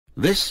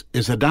This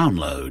is a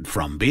download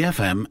from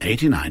BFM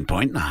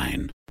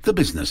 89.9, the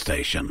business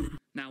station.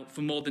 Now,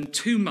 for more than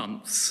 2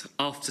 months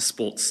after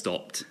sports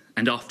stopped,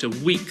 and after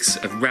weeks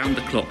of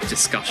round-the-clock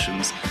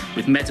discussions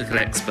with medical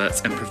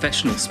experts and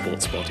professional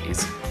sports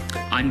bodies,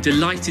 I'm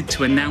delighted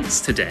to announce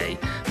today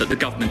that the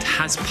government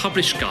has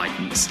published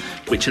guidance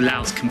which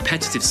allows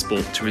competitive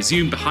sport to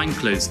resume behind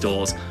closed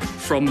doors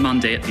from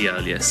Monday at the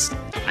earliest,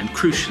 and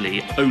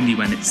crucially, only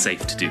when it's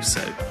safe to do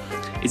so.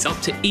 It's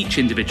up to each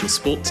individual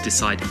sport to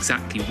decide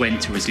exactly when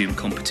to resume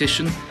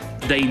competition.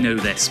 They know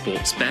their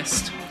sports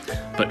best.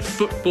 But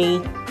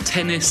football,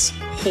 tennis,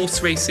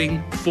 horse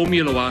racing,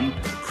 Formula One,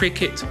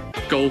 cricket,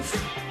 golf,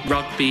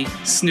 rugby,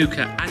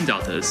 snooker and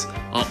others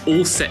are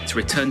all set to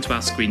return to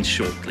our screens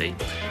shortly,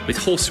 with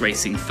horse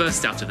racing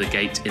first out of the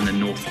gate in the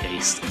North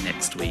East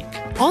next week.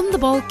 On the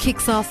Ball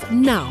kicks off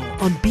now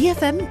on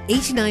BFM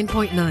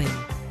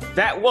 89.9.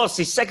 That was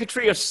the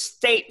Secretary of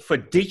State for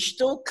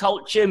Digital,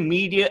 Culture,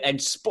 Media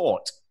and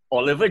Sport,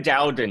 Oliver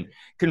Dowden,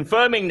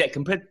 confirming that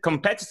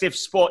competitive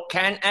sport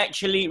can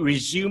actually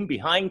resume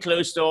behind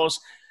closed doors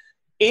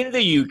in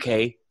the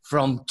UK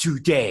from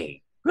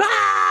today.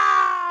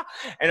 Ah!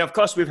 And of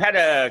course, we've had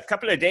a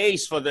couple of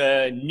days for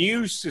the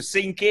news to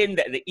sink in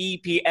that the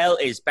EPL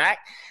is back.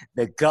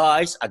 The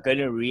guys are going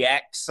to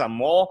react some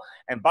more.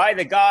 And by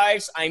the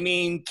guys, I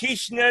mean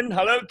Kishnan.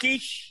 Hello,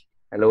 Kish.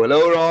 Hello,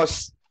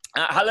 Ross.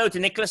 Hello to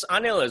Nicholas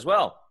Anil as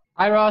well.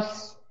 Hi,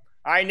 Ross.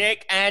 Hi,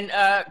 Nick. And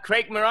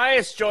Craig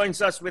Marias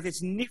joins us with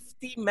his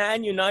nifty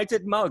Man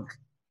United mug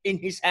in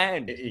his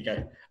hand. Here you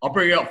go. I'll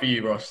bring it up for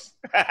you, Ross.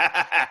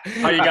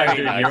 How you guys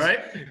doing? You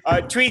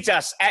right? Tweet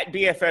us at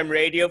BFM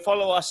Radio.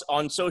 Follow us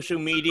on social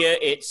media.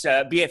 It's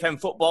BFM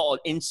Football on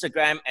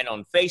Instagram and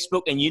on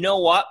Facebook. And you know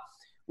what?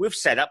 We've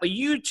set up a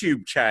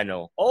YouTube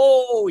channel.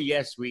 Oh,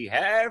 yes, we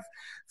have.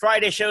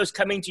 Friday shows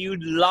coming to you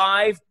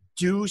live.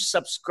 Do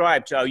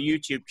subscribe to our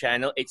YouTube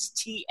channel. It's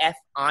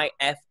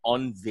TFIF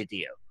on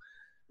video.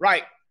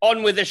 Right,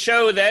 on with the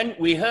show then.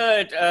 We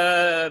heard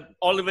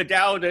Oliver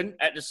Dowden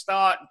at the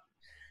start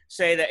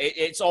say that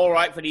it's all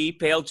right for the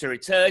EPL to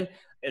return.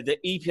 The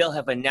EPL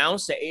have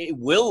announced that it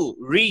will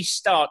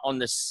restart on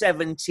the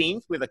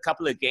 17th with a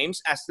couple of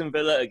games. Aston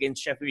Villa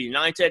against Sheffield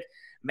United,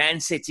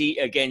 Man City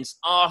against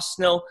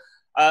Arsenal.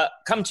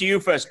 Come to you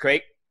first,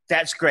 Craig.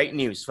 That's great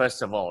news,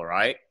 first of all,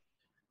 right?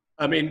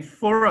 I mean,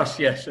 for us,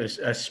 yes,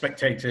 as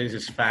spectators,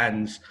 as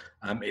fans,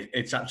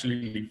 it's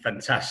absolutely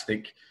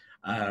fantastic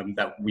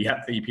that we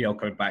have the EPL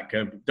coming back.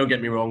 Don't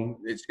get me wrong,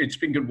 it's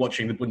been good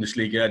watching the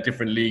Bundesliga, a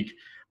different league,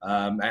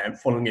 and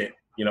following it,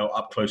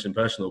 up close and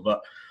personal.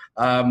 But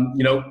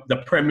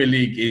the Premier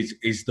League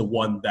is the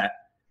one that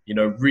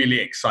really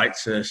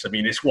excites us. I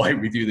mean, it's why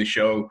we do the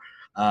show,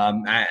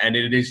 and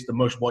it is the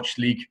most watched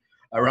league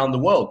around the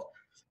world.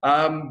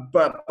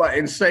 But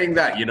in saying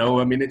that,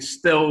 I mean, it's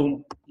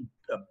still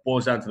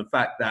boils down to the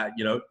fact that,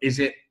 is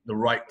it the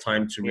right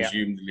time to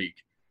resume the league?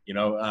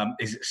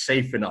 Is it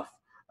safe enough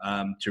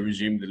to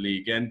resume the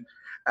league? And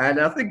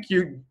I think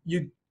you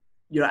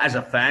as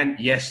a fan,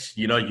 yes,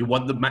 you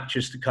want the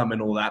matches to come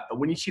and all that. But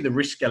when you see the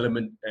risk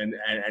element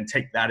and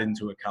take that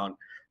into account,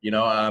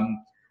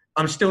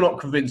 I'm still not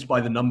convinced by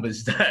the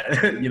numbers that,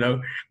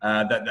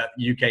 that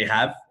UK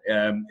have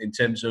in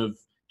terms of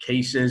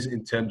cases,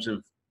 in terms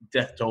of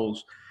death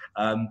tolls.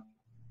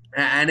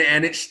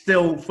 And it's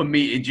still, for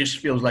me, it just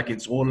feels like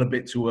it's all a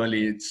bit too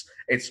early.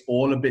 It's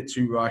all a bit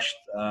too rushed.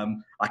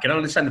 I can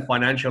understand the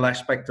financial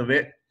aspect of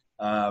it,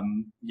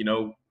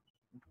 with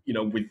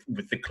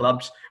the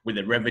clubs, with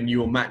the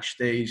revenue on match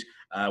days,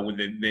 with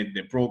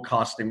the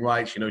broadcasting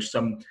rights.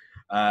 Some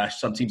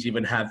teams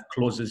even have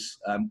clauses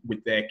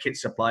with their kit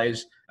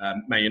suppliers.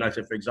 Man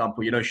United, for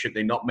example, should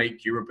they not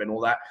make Europe and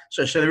all that.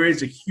 So there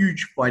is a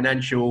huge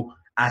financial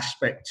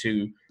aspect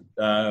to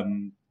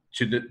the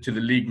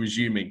league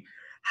resuming.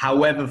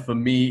 However, for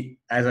me,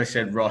 as I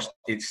said, Ross,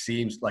 it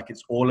seems like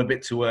it's all a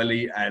bit too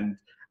early, and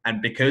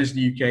because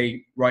the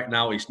UK right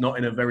now is not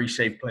in a very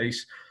safe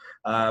place,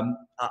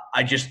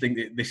 I just think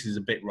that this is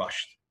a bit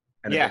rushed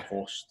and a bit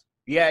forced.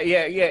 Yeah.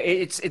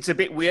 It's a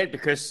bit weird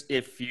because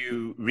if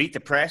you read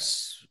the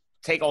press,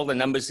 take all the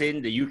numbers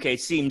in, the UK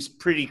seems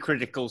pretty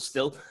critical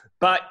still.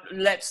 But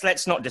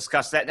let's not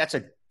discuss that. That's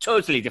a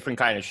totally different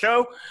kind of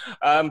show.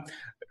 I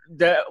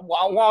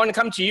want to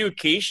come to you,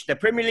 Kish. The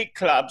Premier League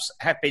clubs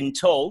have been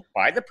told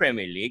by the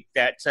Premier League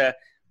that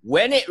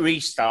when it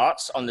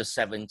restarts on the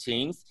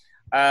 17th,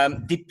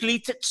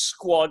 depleted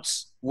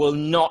squads will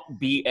not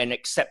be an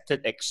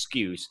accepted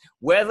excuse.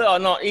 Whether or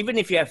not, even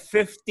if you have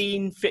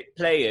 15 fit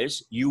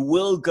players, you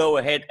will go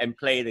ahead and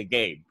play the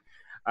game.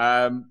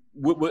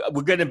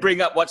 We're going to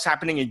bring up what's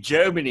happening in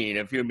Germany in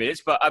a few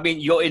minutes, but I mean,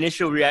 your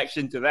initial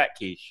reaction to that,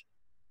 Kish?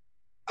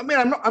 I mean,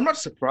 I'm not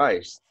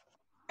surprised.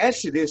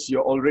 As it is,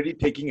 you're already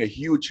taking a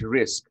huge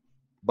risk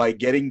by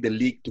getting the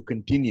league to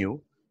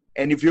continue.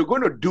 And if you're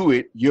going to do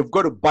it, you've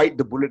got to bite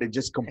the bullet and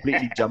just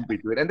completely jump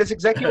into it. And that's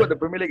exactly what the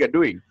Premier League are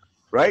doing,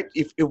 right?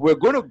 If we're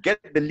going to get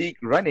the league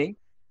running,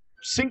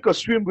 sink or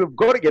swim, we've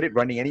got to get it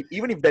running. And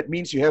even if that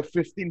means you have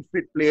 15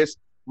 fit players,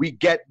 we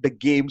get the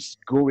games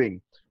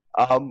going.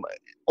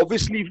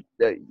 Obviously,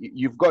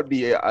 you've got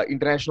the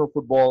International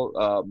Football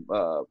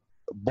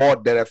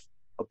Board that have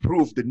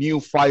approved the new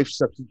 5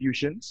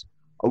 substitutions,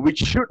 which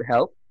should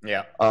help.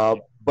 Yeah.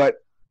 But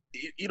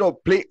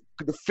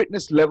the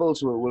fitness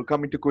levels will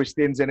come into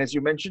questions, and as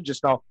you mentioned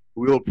just now,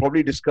 we will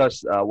probably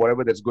discuss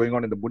whatever that's going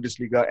on in the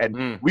Bundesliga,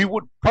 and we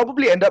would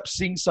probably end up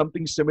seeing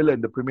something similar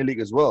in the Premier League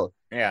as well.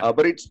 Yeah.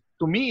 But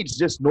to me, it's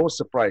just no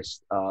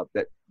surprise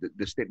that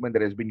the statement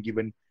that has been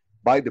given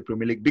by the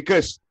Premier League,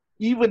 because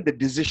even the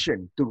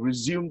decision to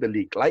resume the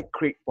league, like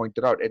Craig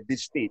pointed out at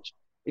this stage,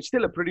 it's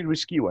still a pretty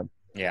risky one.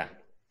 Yeah.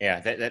 Yeah,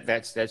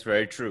 that's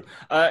very true.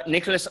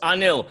 Nicholas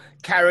Anil,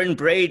 Karen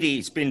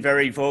Brady's been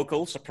very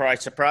vocal.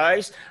 Surprise,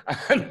 surprise.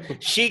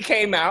 She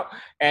came out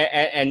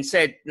and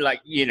said,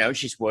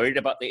 she's worried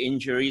about the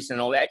injuries and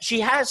all that. She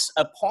has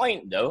a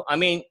point, though. I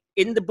mean,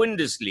 in the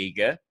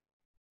Bundesliga,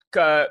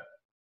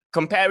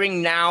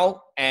 comparing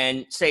now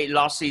and, say,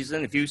 last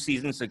season, a few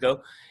seasons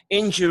ago,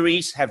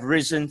 injuries have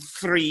risen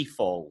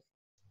threefold.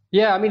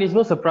 Yeah, I mean, it's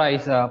no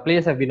surprise.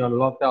 Players have been on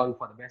lockdown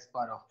for the best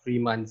part of 3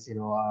 months.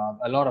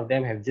 A lot of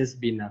them have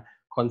just been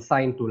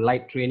consigned to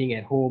light training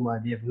at home.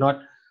 They have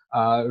not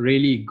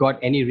really got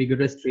any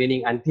rigorous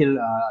training until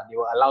they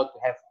were allowed to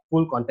have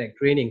full contact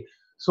training.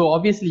 So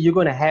obviously, you're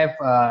going to have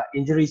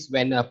injuries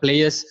when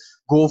players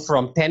go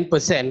from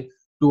 10%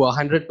 to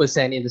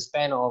 100% in the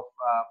span of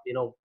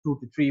 2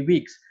 to 3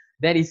 weeks.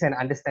 That is an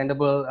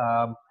understandable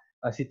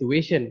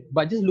situation.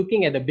 But just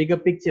looking at the bigger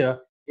picture,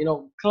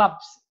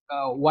 clubs,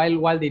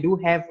 while they do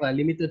have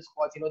limited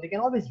squads, they can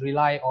always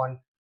rely on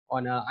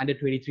under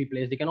 23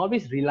 players. They can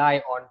always rely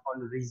on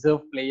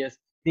reserve players.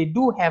 They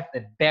do have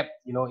the depth,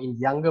 in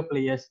younger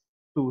players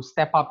to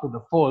step up to the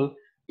fold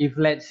if,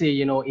 let's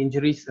say,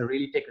 injuries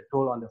really take a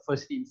toll on the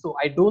first team. So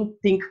I don't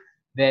think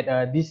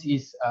that this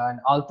is an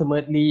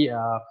ultimately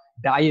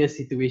dire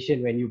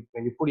situation when you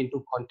put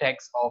into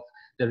context of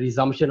the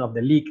resumption of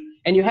the league.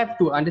 And you have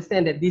to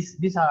understand that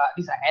these are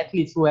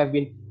athletes who have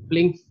been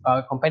playing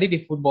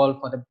competitive football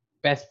for the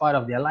best part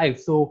of their life.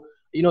 So,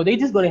 they're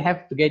just going to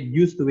have to get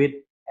used to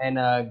it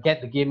and get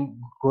the game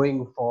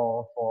going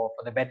for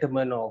the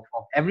betterment of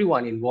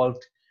everyone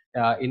involved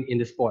in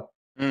the sport.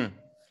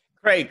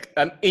 Craig,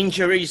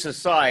 injuries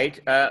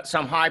aside,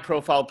 some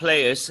high-profile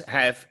players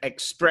have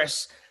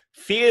expressed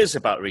fears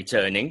about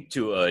returning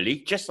too early,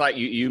 just like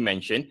you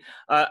mentioned.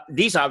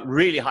 These are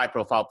really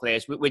high-profile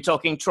players. We're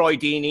talking Troy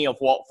Deeney of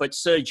Watford,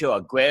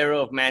 Sergio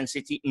Aguero of Man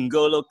City,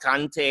 N'Golo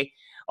Kante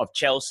of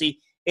Chelsea.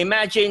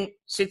 Imagine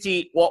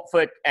City,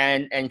 Watford,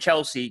 and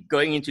Chelsea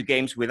going into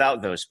games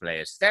without those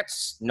players.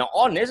 That's not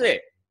on, is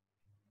it?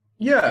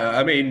 Yeah,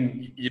 I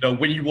mean,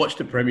 when you watch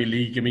the Premier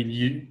League, I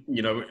mean,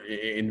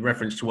 in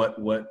reference to what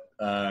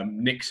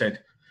Nick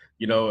said,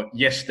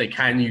 yes, they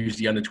can use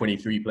the under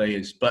 23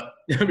 players, but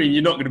I mean,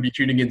 you're not going to be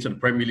tuning into the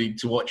Premier League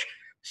to watch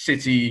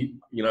City,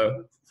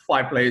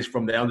 5 players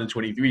from the under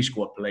 23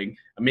 squad playing.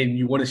 I mean,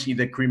 you want to see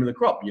the cream of the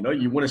crop,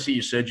 you want to see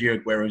your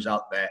Sergio Aguero's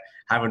out there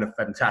having a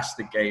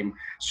fantastic game,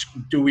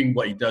 doing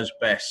what he does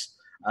best,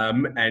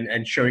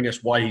 and showing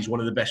us why he's one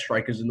of the best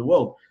strikers in the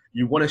world.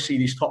 You want to see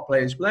these top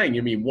players playing.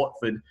 I mean,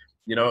 Watford,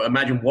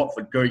 imagine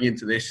Watford going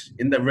into this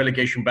in the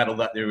relegation battle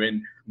that they're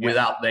in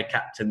without their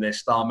captain, their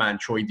star man,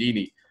 Troy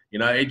Deeney.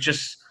 It's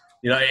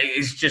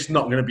just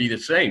not going to be the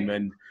same.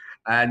 And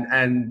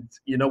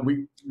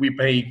we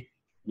pay,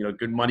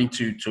 good money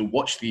to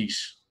watch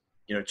these,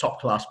 top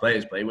class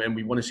players play, and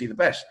we want to see the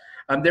best.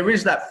 There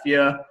is that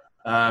fear,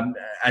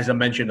 as I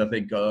mentioned, I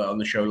think on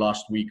the show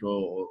last week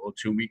or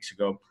 2 weeks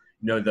ago,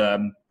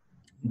 the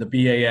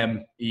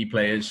BAME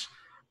players,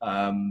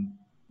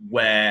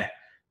 where,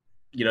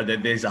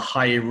 there's a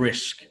higher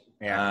risk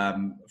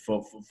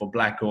for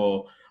black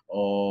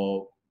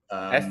or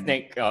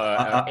ethnic,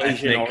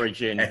 Asian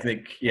origin.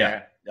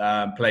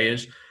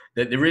 Players.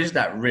 That there is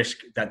that risk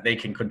that they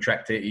can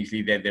contract it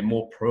easily. They're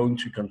more prone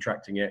to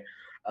contracting it.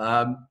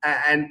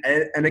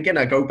 And again,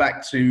 I go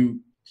back to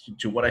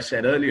what I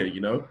said earlier,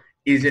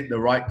 is it the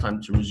right time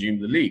to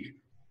resume the league?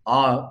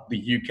 Are the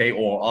UK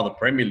or are the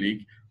Premier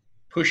League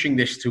pushing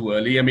this too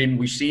early? I mean,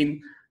 we've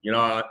seen,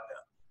 I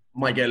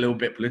might get a little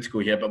bit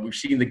political here, but we've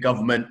seen the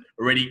government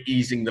already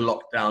easing the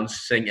lockdowns,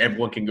 saying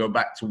everyone can go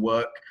back to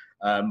work.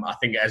 I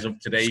think as of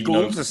today,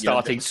 schools are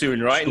starting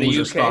soon, right? Schools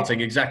are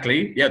starting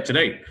exactly,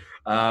 today.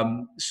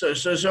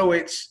 So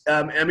it's,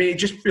 I mean, it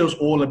just feels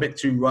all a bit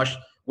too rushed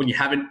when you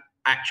haven't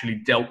actually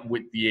dealt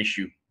with the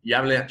issue. You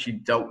haven't actually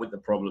dealt with the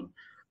problem.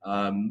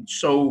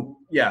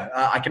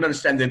 I can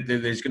understand that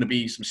there's going to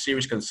be some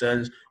serious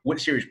concerns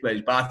with serious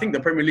players, but I think the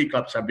Premier League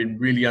clubs have been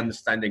really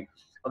understanding.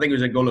 I think it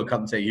was N'Golo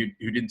Kante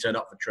who didn't turn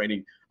up for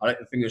training. I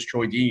think it was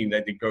Troy Deeney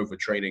that did go for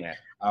training.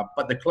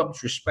 But the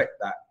clubs respect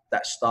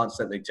that stance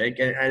that they take,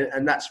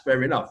 and that's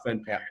fair enough.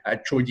 And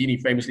Troy Deeney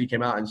famously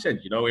came out and said,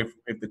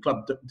 if the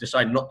club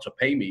decide not to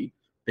pay me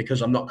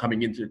because I'm not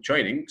coming into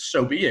training,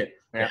 so be it.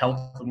 The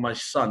health of my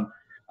son,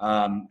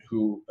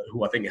 who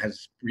I think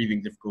has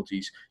breathing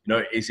difficulties,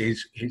 is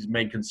his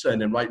main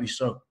concern, and rightly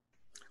so.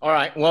 All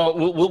right. Well,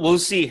 we'll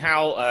see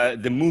how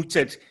the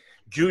mooted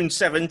June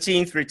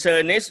 17th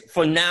return is.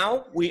 For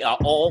now, we are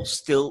all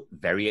still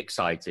very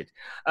excited.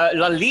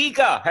 La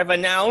Liga have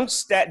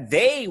announced that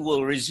they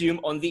will resume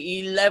on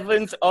the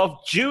 11th of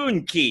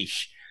June,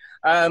 Kish.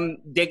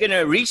 They're going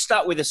to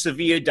restart with a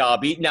Sevilla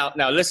derby.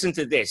 Now listen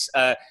to this.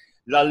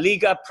 La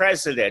Liga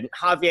president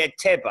Javier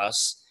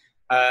Tebas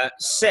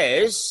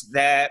says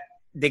that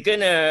they're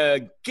going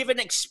to give an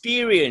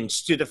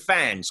experience to the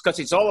fans because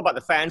it's all about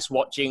the fans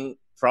watching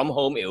from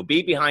home. It will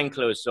be behind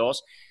closed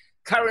doors.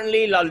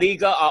 Currently, La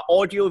Liga are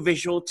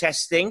audio-visual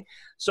testing,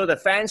 so the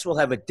fans will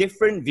have a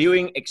different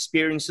viewing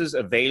experiences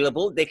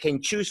available. They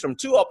can choose from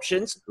two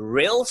options: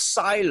 real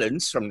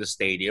silence from the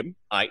stadium,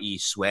 i.e.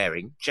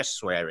 swearing, just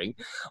swearing,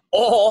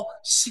 or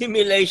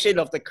simulation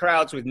of the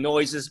crowds with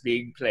noises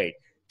being played.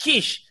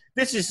 Kish,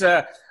 this is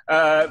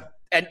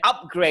an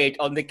upgrade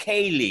on the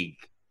K-League.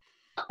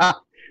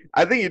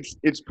 I think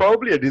it's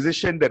probably a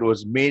decision that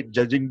was made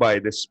judging by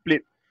the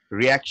split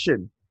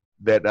reaction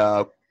that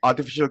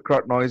artificial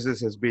crowd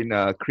noises has been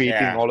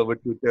creating all over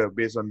Twitter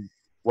based on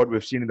what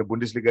we've seen in the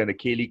Bundesliga and the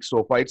K-League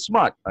so far. It's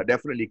smart,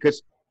 definitely,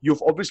 because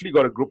you've obviously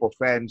got a group of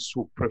fans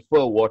who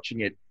prefer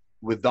watching it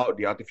without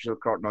the artificial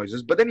crowd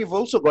noises. But then you've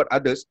also got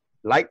others,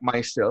 like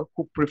myself,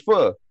 who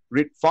prefer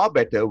it far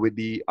better with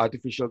the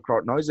artificial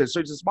crowd noises.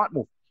 So it's a smart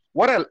move.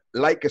 What I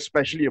like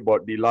especially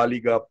about the La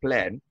Liga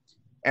plan,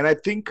 and I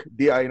think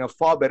they are in a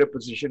far better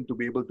position to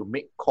be able to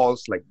make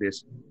calls like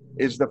this,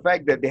 is the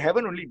fact that they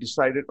haven't only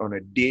decided on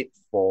a date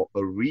for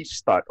a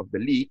restart of the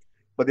league,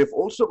 but they've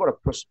also got a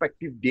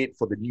prospective date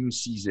for the new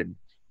season.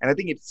 And I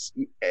think it's,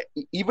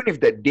 even if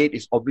that date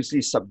is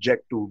obviously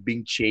subject to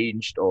being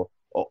changed or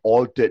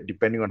altered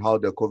depending on how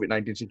the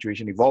COVID-19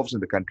 situation evolves in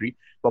the country,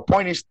 the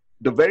point is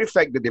the very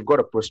fact that they've got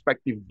a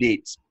prospective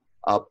date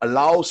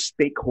allows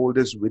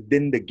stakeholders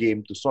within the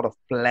game to sort of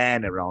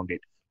plan around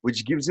it,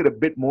 which gives it a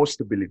bit more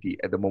stability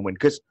at the moment.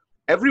 Because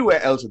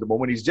everywhere else at the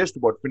moment is just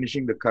about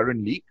finishing the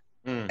current league,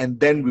 and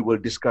then we will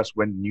discuss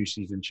when the new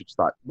season should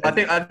start. I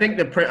think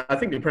the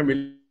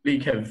Premier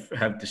League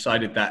have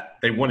decided that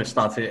they want to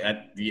start it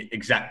at the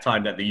exact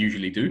time that they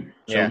usually do.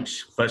 So it's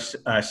first,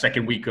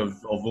 second week of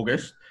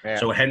August. Yeah.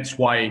 So hence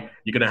why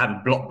you're going to have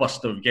a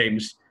blockbuster of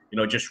games,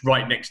 just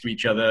right next to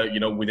each other,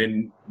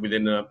 within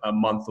a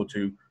month or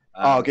two.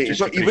 Okay,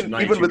 so even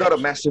without a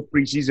massive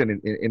preseason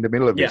in the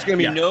middle of it, it's going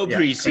to be no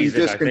preseason.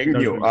 Just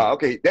continue.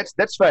 Okay,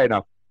 that's fair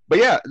enough. But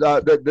yeah,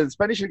 the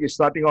Spanish league is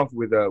starting off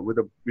with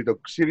a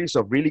series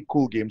of really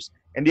cool games.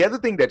 And the other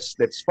thing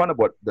that's fun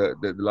about the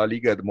La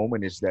Liga at the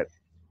moment is that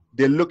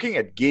they're looking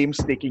at games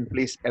taking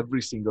place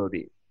every single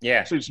day.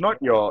 Yeah. So it's not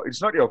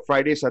your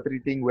Friday Saturday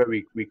thing where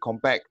we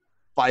compact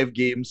 5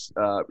 games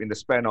in the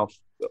span of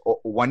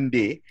one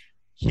day.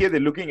 Here they're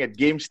looking at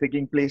games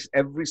taking place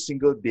every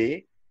single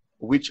day,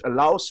 which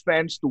allows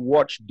fans to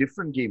watch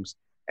different games.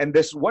 And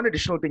there's one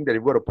additional thing that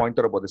you've got to point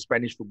out about the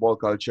Spanish football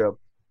culture.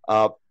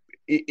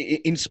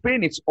 In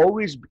Spain, it's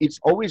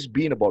always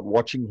been about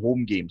watching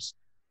home games.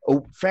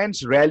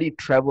 Fans rarely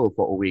travel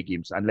for away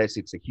games unless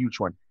it's a huge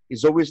one.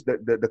 It's always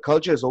the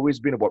culture has always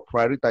been about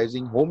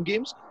prioritizing home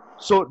games.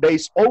 So there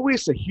is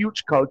always a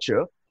huge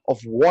culture of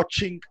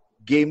watching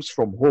games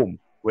from home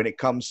when it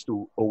comes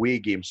to away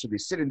games. So they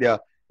sit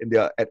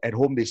at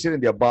home, they sit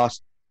in their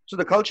bars. So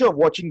the culture of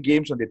watching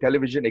games on the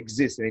television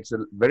exists, and it's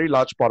a very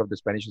large part of the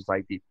Spanish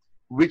society,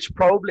 which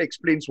probably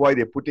explains why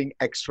they're putting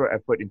extra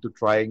effort into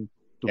trying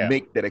to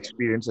make that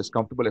experience as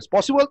comfortable as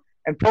possible,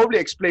 and probably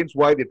explains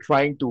why they're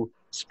trying to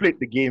split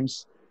the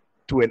games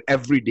to an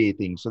everyday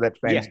thing so that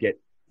fans get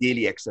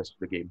daily access to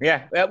the game.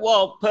 Yeah,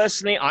 well,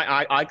 personally,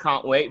 I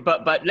can't wait.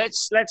 But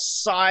let's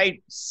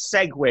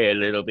segue a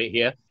little bit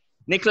here.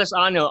 Nicholas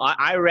Arno,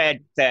 I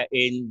read that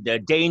in the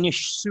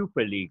Danish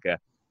Superliga,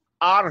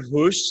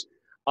 Aarhus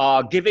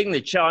are giving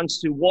the chance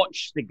to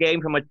watch the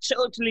game from a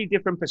totally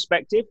different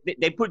perspective.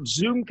 They put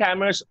Zoom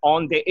cameras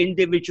on their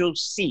individual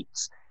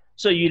seats.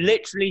 So you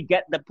literally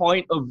get the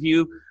point of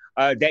view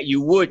that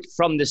you would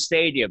from the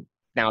stadium.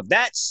 Now,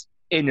 that's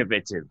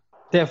innovative.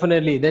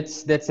 Definitely.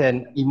 That's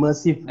an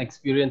immersive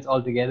experience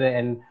altogether,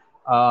 and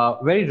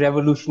very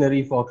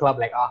revolutionary for a club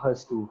like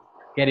Aarhus to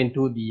get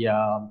into the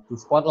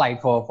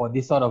spotlight for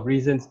this sort of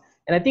reasons.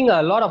 And I think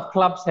a lot of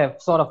clubs have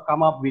sort of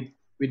come up with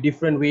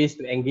different ways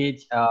to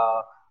engage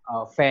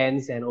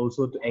fans and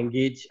also to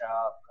engage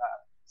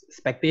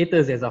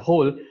spectators as a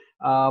whole.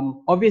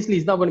 Obviously,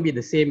 it's not going to be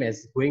the same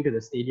as going to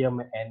the stadium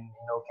and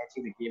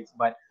catching the games.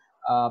 But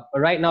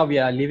right now, we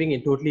are living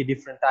in totally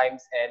different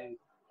times, and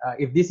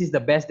if this is the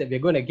best that we're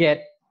going to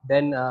get,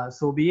 then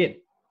so be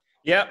it.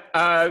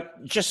 Yeah,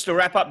 just to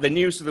wrap up the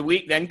news of the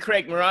week then,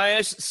 Craig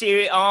Marias,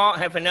 Serie A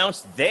have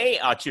announced they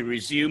are to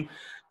resume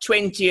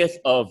 20th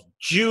of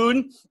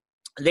June.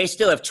 They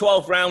still have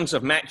 12 rounds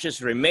of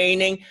matches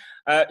remaining.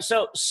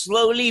 So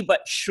slowly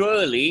but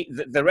surely,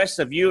 the rest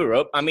of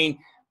Europe, I mean,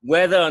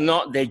 whether or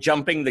not they're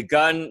jumping the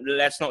gun,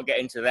 let's not get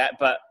into that.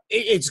 But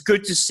it's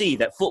good to see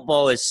that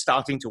football is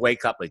starting to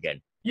wake up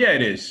again. Yeah,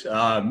 it is.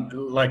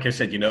 Like I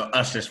said,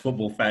 us as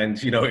football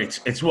fans,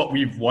 it's what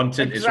we've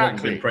wanted. It's what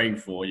we've been praying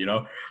for.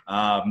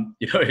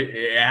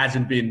 It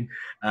hasn't been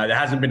there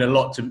hasn't been a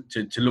lot to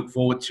look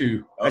forward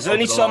to. There's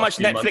only so much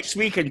Netflix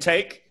we can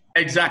take.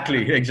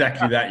 Exactly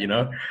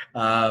that.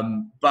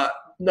 But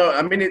no,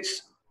 I mean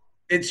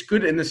it's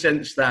good in the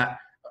sense that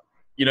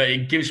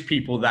it gives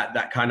people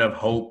that kind of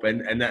hope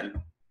and that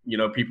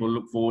people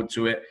look forward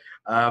to it.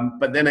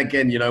 But then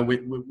again,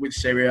 with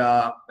Serie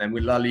A and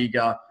with La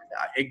Liga.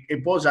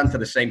 It boils down to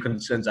the same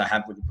concerns I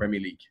have with the Premier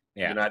League.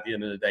 Yeah. At the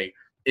end of the day,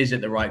 is it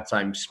the right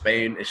time?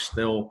 Spain is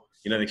still,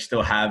 they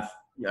still have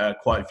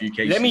quite a few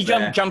cases. Let me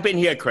jump in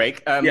here,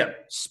 Craig. Yeah.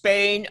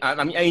 Spain,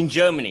 in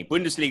Germany,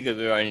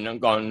 Bundesliga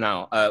going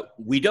now.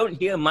 We don't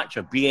hear much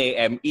of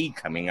BAME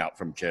coming out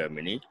from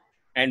Germany,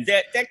 and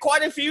there are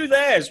quite a few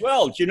there as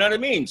well. Do you know what I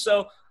mean?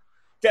 So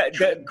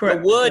the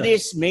word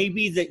is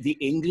maybe that the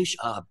English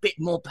are a bit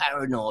more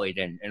paranoid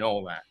and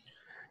all that.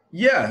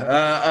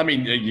 Yeah, I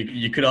mean,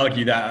 you could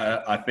argue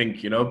that, I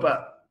think,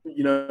 but,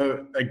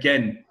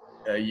 again,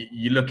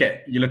 you look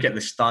at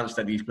the stance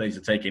that these players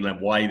are taking, like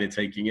why they're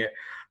taking it.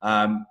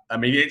 I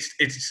mean,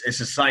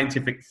 it's a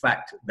scientific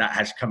fact that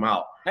has come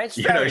out.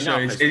 That's fair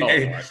enough.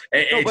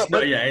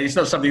 It's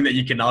not something that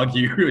you can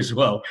argue as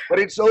well. But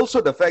it's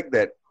also the fact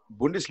that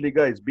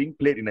Bundesliga is being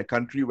played in a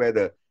country where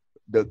the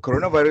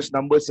coronavirus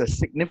numbers are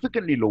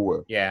significantly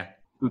lower to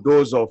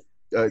those of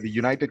the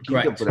United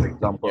Kingdom, for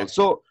example. Yeah.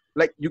 So,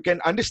 you can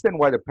understand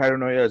why the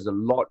paranoia is a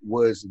lot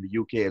worse in the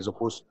UK as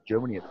opposed to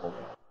Germany at the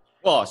moment.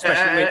 Well,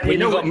 especially when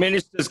you've got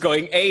ministers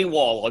going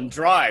AWOL on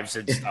drives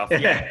and stuff.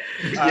 Yeah,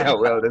 there's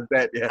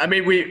that. Yeah. I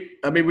mean,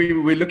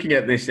 we're looking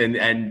at this,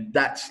 and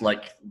that's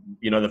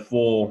the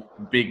four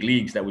big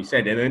leagues that we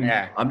said, and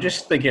then I'm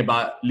just thinking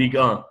about Ligue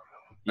 1,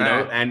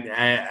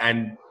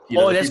 and.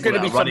 There's going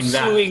to be some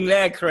suing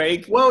there,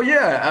 Craig. Well,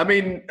 yeah. I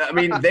mean,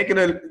 they're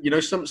going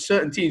to, some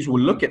certain teams will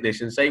look at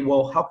this and say,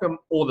 well, how come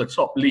all the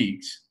top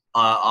leagues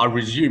are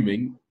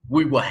resuming?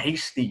 We were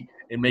hasty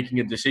in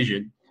making a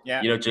decision,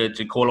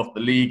 to call off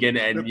the league and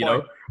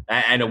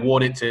and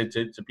award it to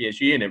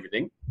PSG and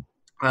everything.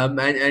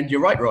 And you're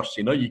right, Ross.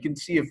 You can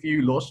see a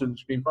few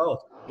lawsuits being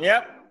filed.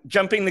 Yep,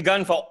 jumping the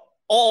gun for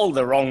all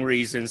the wrong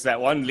reasons, that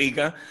one,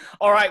 Liga.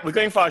 All right, we're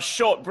going for a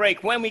short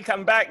break. When we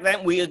come back,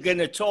 then we are going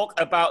to talk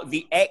about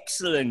the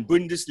excellent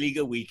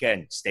Bundesliga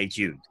weekend. Stay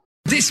tuned.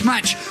 This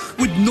match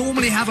would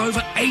normally have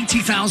over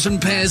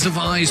 80,000 pairs of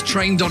eyes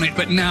trained on it,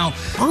 but now...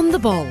 On the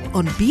Ball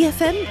on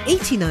BFM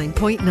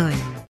 89.9.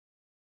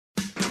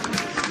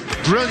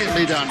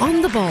 Brilliantly done.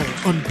 On the Ball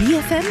on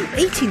BFM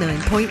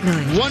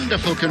 89.9.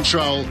 Wonderful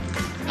control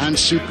and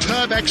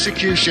superb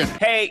execution.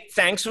 Hey,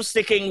 thanks for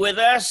sticking with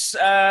us.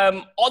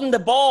 On the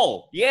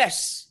Ball,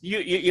 yes.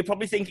 You're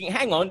probably thinking,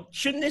 hang on,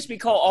 shouldn't this be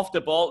called Off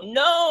the Ball?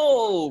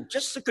 No,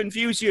 just to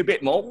confuse you a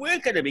bit more, we're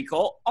going to be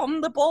called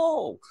On the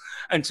Ball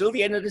until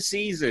the end of the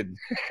season.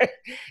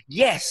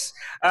 Yes,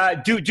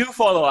 do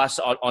follow us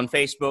on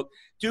Facebook.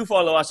 Do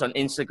follow us on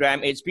Instagram.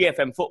 It's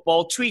BFM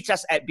Football. Tweet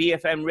us at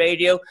BFM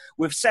Radio.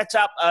 We've set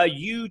up a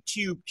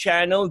YouTube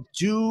channel.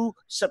 Do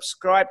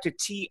subscribe to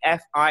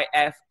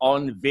TFIF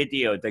on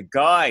video. The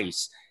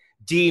guys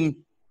deemed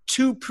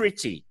too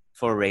pretty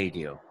for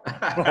radio.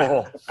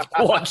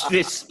 Watch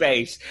this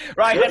space.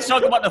 Right, let's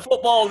talk about the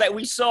football that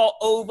we saw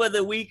over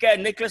the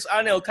weekend. Nicholas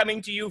Arnell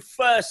coming to you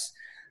first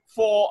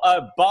for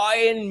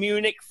Bayern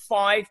Munich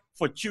 5,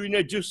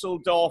 Fortuna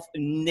Düsseldorf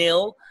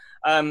 0.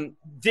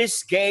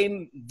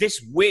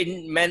 This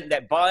win meant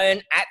that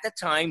Bayern at the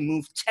time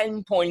moved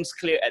 10 points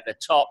clear at the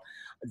top.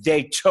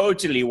 They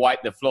totally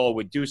wiped the floor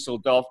with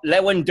Düsseldorf.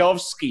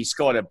 Lewandowski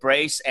scored a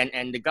brace,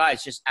 and the guy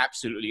is just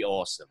absolutely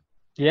awesome.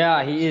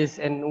 Yeah, he is.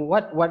 And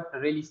what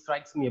really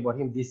strikes me about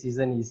him this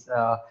season is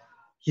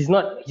he's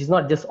not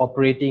just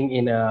operating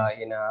in a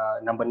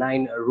number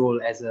 9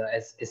 role as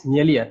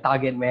merely a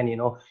target man.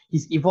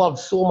 He's evolved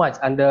so much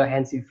under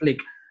Hansi Flick.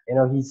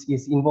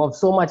 He's involved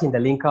so much in the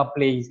link-up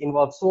play. He's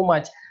involved so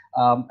much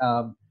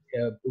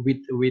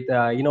with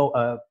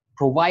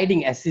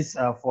providing assists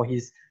for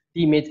his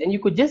teammates. And you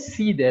could just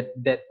see that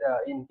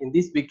in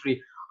this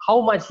victory, how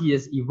much he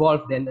has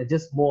evolved and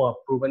just more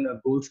proven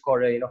a goal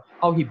scorer.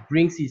 How he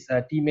brings his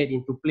teammate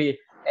into play,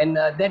 and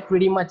that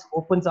pretty much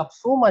opens up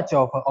so much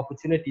of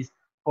opportunities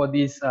for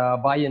this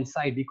Bayern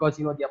side, because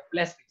they are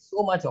blessed with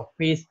so much of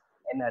pace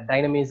and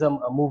dynamism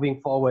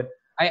moving forward.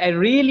 I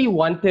really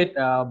wanted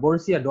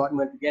Borussia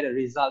Dortmund to get a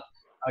result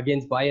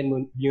against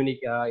Bayern Munich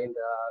in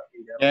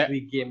the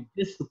week game,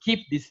 just to keep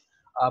this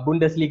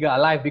Bundesliga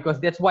alive, because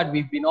that's what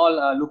we've been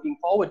all looking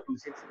forward to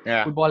since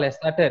football has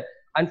started.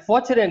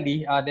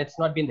 Unfortunately, that's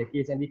not been the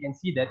case, and we can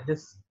see that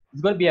it's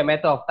going to be a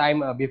matter of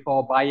time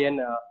before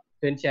Bayern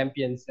turn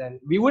champions. And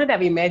we wouldn't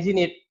have imagined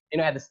it,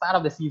 at the start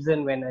of the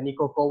season when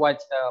Niko Kovac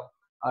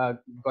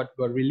got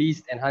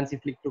released and Hansi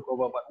Flick took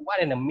over. But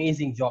what an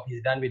amazing job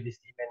he's done with this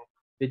team, and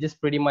they're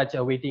just pretty much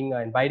waiting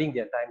and biding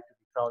their time to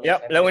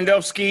Yep,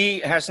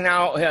 Lewandowski has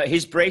now,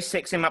 his brace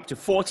takes him up to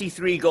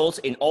 43 goals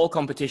in all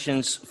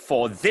competitions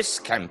for this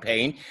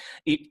campaign.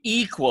 It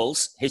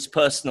equals his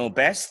personal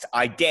best.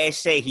 I dare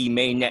say he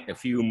may net a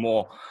few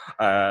more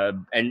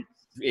and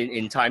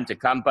in time to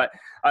come. But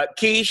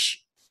Keish,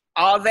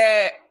 are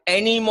there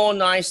any more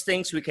nice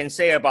things we can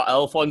say about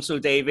Alphonso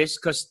Davies?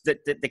 Because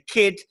the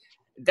kid,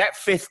 that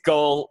fifth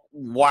goal,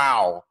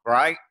 wow,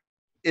 right?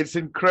 It's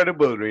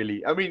incredible,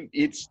 really. I mean,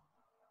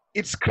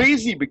 it's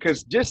crazy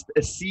because just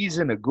a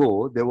season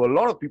ago, there were a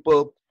lot of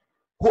people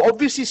who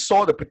obviously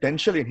saw the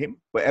potential in him,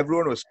 but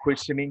everyone was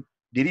questioning,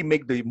 did he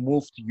make the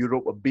move to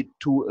Europe a bit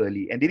too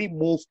early? And did he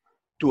move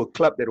to a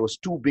club that was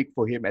too big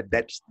for him at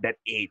that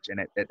age and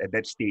at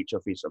that stage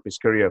of his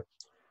career?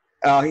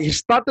 He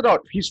started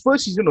out, his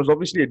first season was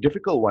obviously a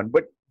difficult one,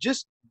 but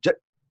just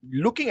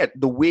looking at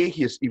the way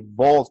he has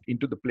evolved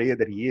into the player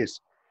that he is,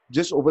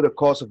 just over the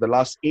course of the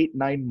last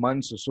 8-9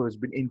 months or so, has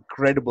been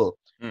incredible.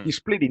 He's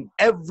played in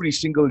every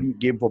single league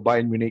game for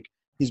Bayern Munich.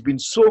 He's been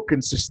so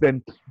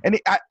consistent. And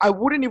I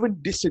wouldn't even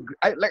disagree.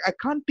 I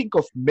can't think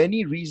of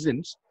many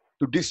reasons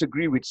to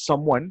disagree with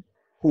someone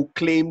who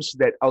claims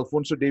that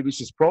Alphonso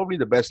Davies is probably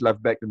the best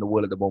left back in the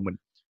world at the moment.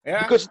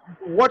 Yeah. Because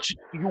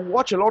you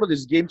watch a lot of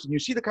these games and you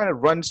see the kind of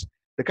runs,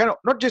 the kind of,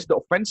 not just the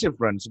offensive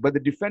runs, but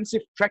the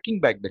defensive tracking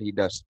back that he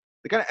does.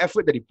 The kind of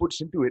effort that he puts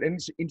into it, and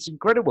it's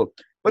incredible.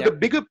 But the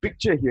bigger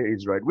picture here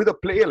is, right, with a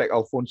player like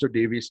Alphonso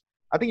Davies,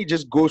 I think it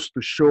just goes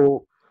to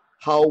show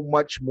how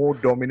much more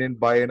dominant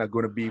Bayern are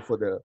going to be for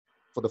the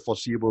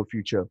foreseeable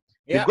future.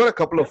 Yeah. They've got a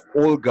couple of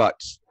old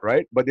guards,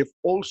 right? But they've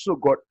also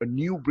got a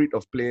new breed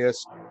of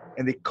players,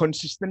 and they're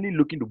consistently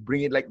looking to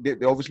bring it. Like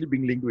they're obviously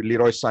being linked with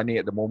Leroy Sané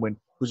at the moment,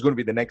 who's going to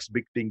be the next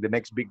big thing, the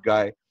next big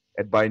guy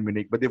at Bayern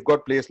Munich. But they've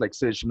got players like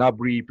Serge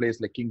Gnabry, players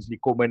like Kingsley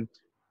Coman.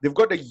 They've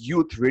got a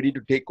youth ready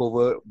to take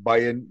over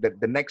Bayern,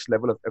 the next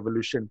level of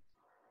evolution.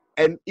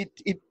 And it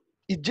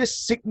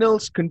just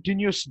signals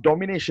continuous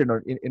domination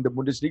in the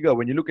Bundesliga.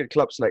 When you look at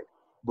clubs like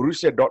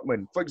Borussia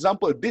Dortmund, for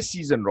example, this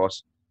season,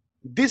 Ross,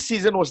 this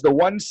season was the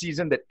one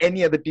season that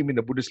any other team in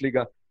the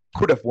Bundesliga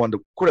could have won the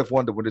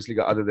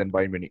Bundesliga other than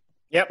Bayern Munich.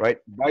 Yep. Right?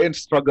 Bayern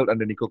struggled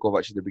under Niko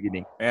Kovac at the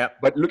beginning. Yep.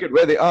 But look at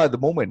where they are at the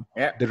moment.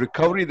 Yep. The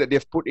recovery that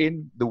they've put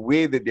in, the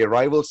way that their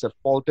rivals have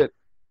faltered.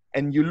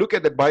 And you look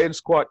at the Bayern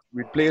squad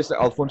with players like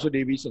Alphonso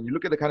Davies, and you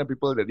look at the kind of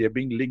people that they're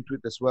being linked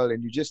with as well,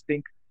 and you just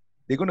think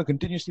they're going to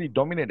continuously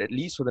dominate at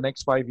least for the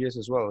next 5 years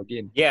as well.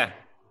 Again. Yeah.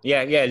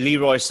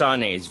 Leroy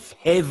Sané is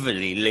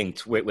heavily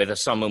linked with a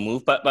summer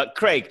move. But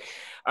Craig,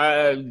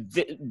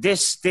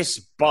 this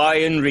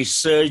Bayern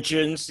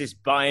resurgence, this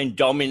Bayern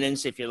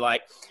dominance, if you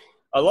like,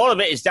 a lot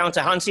of it is down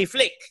to Hansi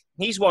Flick.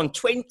 He's won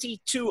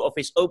 22 of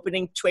his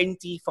opening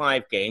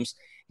 25 games.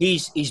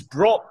 He's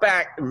brought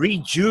back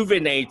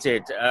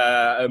rejuvenated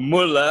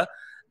Müller.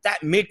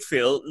 That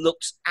midfield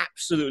looks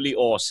absolutely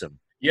awesome.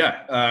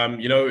 Yeah,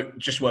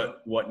 just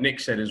what Nick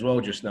said as well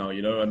just now.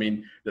 I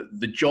mean,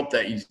 the job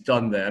that he's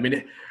done there. I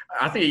mean,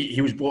 I think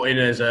he was brought in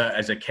as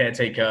a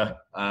caretaker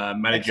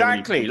manager.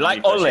 Exactly,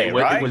 like Ole,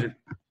 right?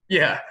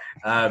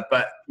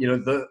 But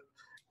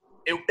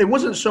it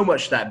wasn't so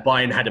much that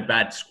Bayern had a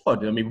bad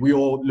squad. I mean, we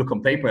all look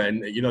on paper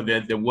and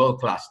they're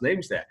world class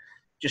names there.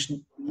 Just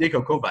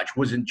Niko Kovac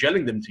wasn't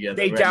gelling them together.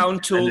 They down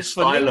tools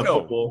for Nico. Of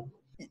football.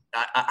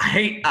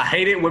 I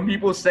hate it when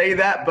people say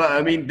that, but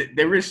I mean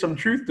there is some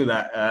truth to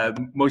that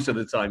most of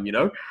the time,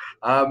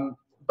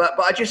 But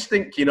I just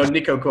think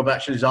Niko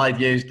Kovac's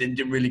ideas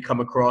didn't really come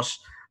across.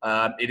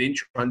 It didn't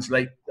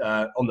translate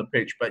on the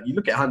pitch. But you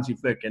look at Hansi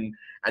Flick and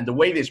the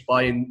way this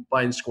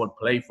Bayern squad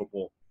play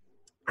football,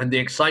 and the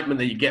excitement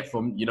that you get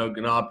from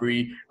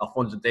Gnabry,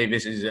 Alphonso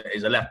Davies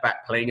is a left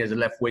back playing as a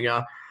left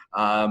winger.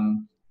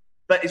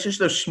 But it's just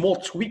those small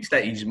tweaks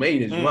that he's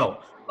made as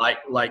well. Like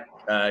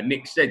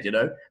Nick said,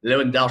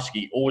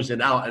 Lewandowski, always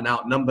an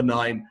out-and-out number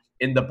 9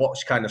 in the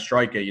box kind of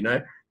striker,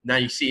 Now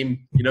you see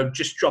him,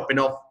 just dropping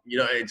off,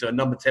 into a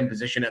number 10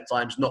 position at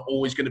times, not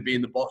always going to be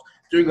in the box,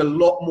 doing a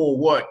lot more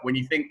work. When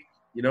you think,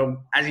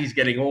 as he's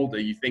getting older,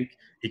 you think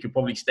he could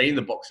probably stay in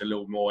the box a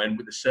little more. And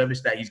with the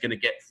service that he's going to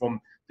get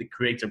from the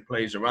creative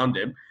players around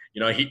him,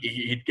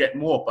 he'd get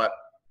more. But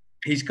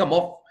he's come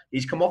off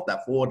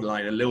that forward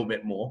line a little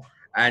bit more.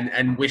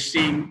 And we're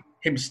seeing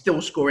him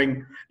still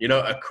scoring,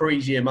 a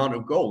crazy amount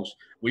of goals.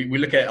 We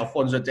look at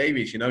Alphonso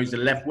Davies, he's a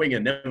left winger,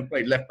 never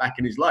played left back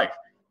in his life.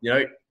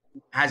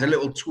 Has a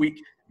little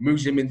tweak,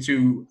 moves him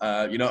into,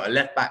 a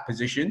left back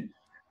position.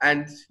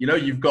 And,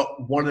 you've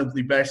got one of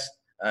the best,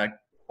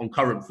 on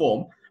current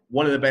form,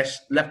 one of the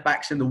best left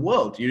backs in the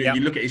world. You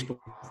look at his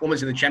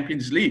performance in the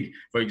Champions League,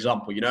 for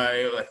example,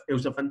 it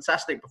was a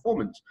fantastic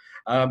performance.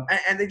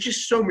 And there's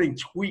just so many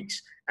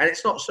tweaks. And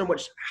it's not so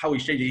much how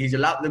he's changing. He's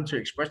allowed them to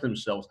express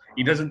themselves.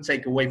 He doesn't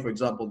take away, for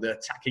example, the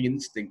attacking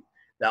instinct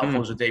that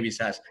Alphonso Davies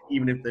has,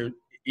 even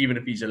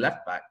if he's a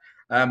left back.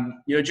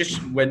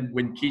 Just when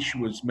Keish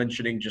was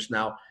mentioning just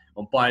now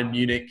on Bayern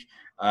Munich,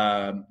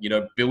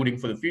 building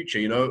for the future,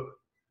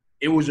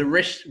 it was a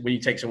risk when you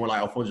take someone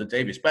like Alphonso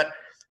Davies. But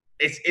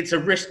it's a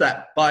risk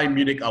that Bayern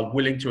Munich are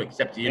willing to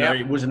accept.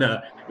 It wasn't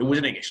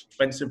an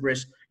expensive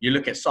risk. You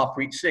look at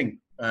Sarpreet Singh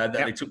that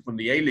they took from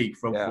the A-League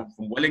from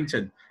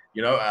Wellington.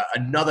 You know,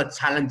 another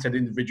talented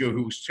individual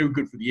who was too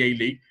good for the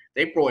A-League.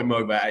 They brought him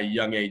over at a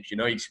young age. You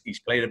know, he's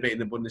played a bit in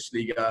the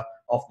Bundesliga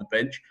off the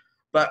bench.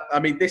 But, I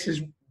mean, this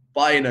is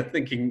Bayern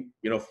thinking,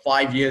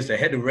 5 years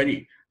ahead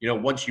already. You know,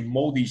 once you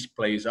mold these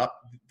players up,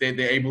 they're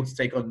able to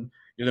take on,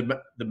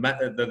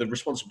 the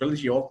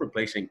responsibility of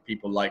replacing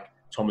people like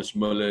Thomas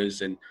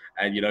Mullers and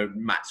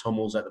Mats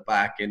Hummels at the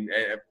back. And,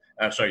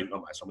 sorry,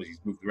 not Mats Hummels, he's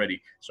moved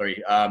already.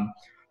 Sorry.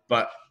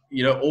 But,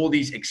 all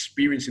these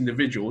experienced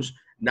individuals,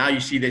 now you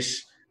see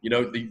this,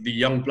 the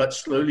young blood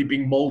slowly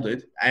being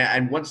molded.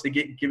 And once they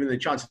get given the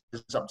chance,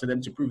 it's up to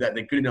them to prove that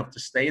they're good enough to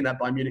stay in that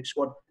Bayern Munich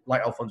squad,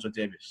 like Alphonso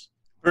Davies.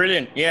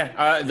 Brilliant,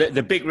 yeah.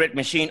 The Big Red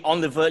Machine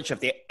on the verge of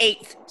their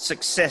 8th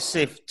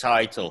successive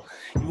title.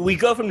 We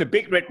go from the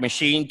Big Red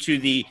Machine to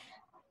the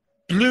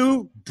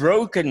blue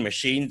broken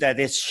machine that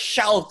is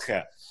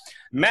Schalke,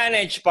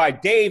 managed by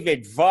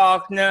David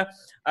Wagner.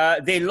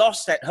 They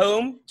lost at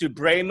home to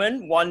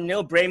Bremen,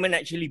 1-0. Bremen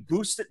actually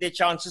boosted their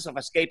chances of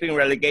escaping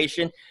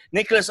relegation.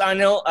 Nicholas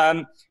Arnold,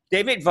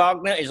 David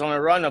Wagner is on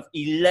a run of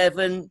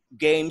 11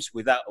 games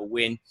without a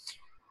win.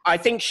 I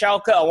think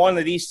Schalke are one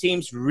of these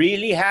teams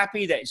really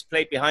happy that it's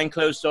played behind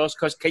closed doors,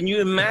 because can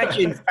you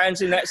imagine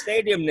fans in that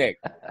stadium,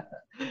 Nick?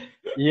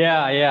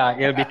 Yeah,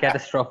 it'll be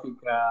catastrophic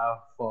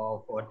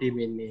for a team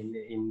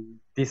in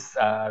this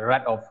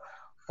rut of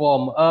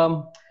form.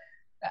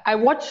 I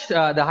watched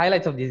the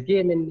highlights of this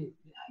game, and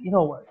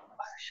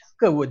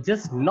Schalke were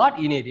just not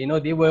in it.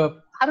 They were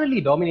thoroughly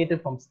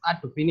dominated from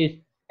start to finish,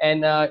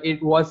 and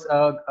it was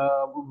a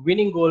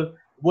winning goal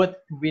worth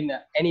to win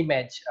any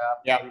match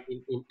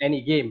in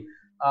any game.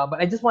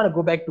 But I just want to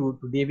go back to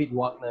David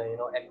Wagner.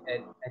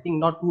 And I think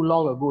not too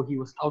long ago he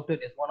was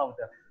touted as one of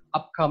the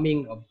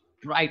upcoming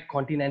bright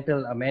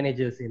continental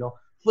managers.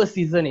 First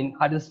season in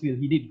Huddersfield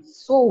he did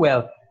so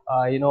well.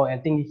 I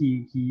think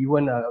he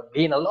even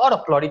gained a lot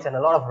of plaudits and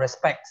a lot of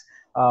respect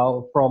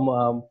from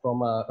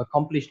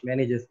accomplished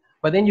managers.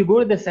 But then you go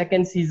to the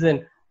second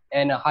season,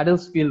 and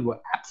Huddersfield were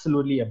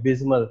absolutely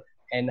abysmal,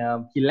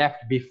 and he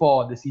left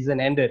before the season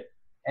ended.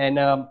 And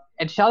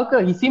at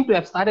Schalke, he seemed to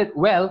have started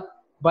well,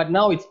 but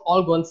now it's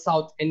all gone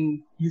south. And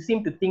you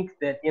seem to think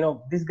that,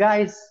 this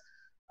guy's,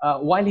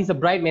 while he's a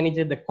bright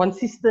manager, the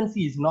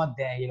consistency is not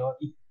there.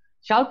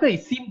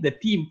 Schalke seemed the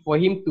team for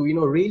him to,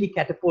 really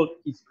catapult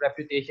his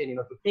reputation,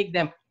 to take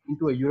them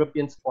into a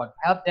European spot,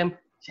 help them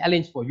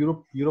challenge for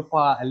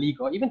Europa League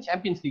or even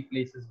Champions League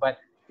places. But,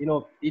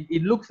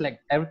 it looks like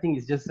everything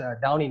is just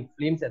down in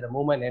flames at the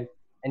moment.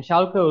 And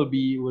Schalke will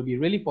be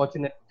really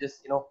fortunate to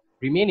just,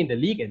 remain in the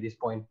league at this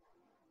point.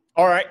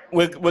 All right,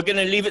 we're going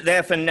to leave it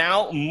there for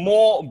now.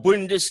 More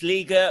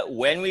Bundesliga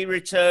when we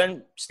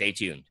return. Stay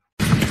tuned.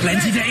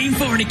 Plenty to aim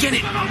for, and again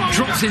it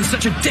drops in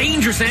such a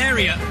dangerous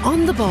area.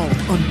 On the Ball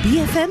on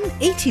BFM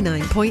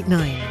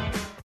 89.9.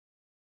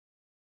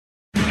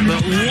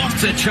 But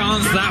what a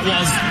chance that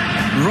was,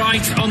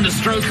 right on the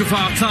stroke of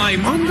our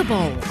time. On the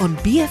Ball on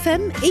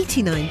BFM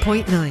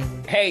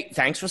 89.9. Hey,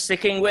 thanks for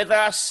sticking with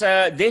us.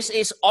 This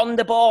is On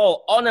the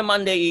Ball on a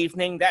Monday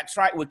evening. That's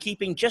right, we're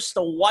keeping just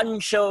the one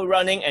show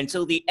running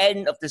until the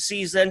end of the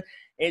season.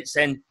 It's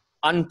an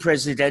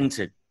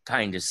unprecedented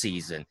kind of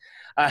season.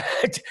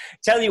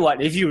 Tell you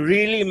what, if you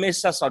really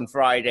miss us on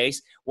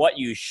Fridays, what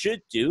you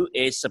should do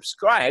is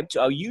subscribe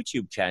to our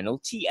YouTube channel,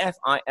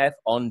 TFIF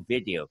on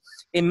video.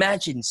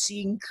 Imagine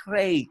seeing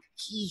Craig,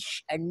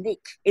 Keish, and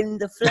Nick in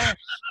the flesh.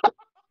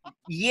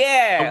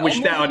 Yeah. I wish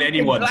that on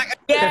anyone. I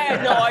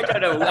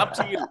don't know. Up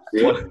to you.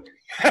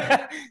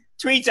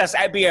 Tweet us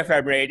at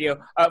BFM Radio.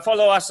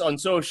 Follow us on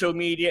social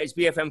media. It's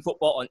BFM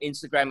Football on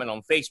Instagram and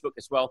on Facebook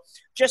as well.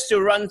 Just to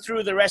run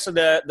through the rest of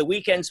the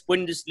weekend's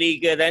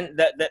Bundesliga, then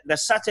the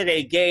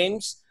Saturday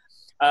games.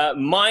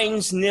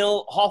 Mainz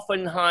 0,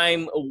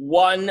 Hoffenheim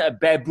 1.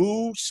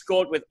 Bebu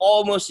scored with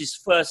almost his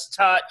first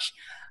touch.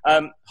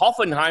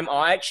 Hoffenheim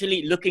are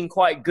actually looking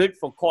quite good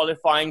for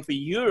qualifying for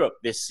Europe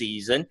this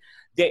season.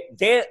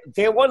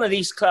 They're one of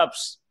these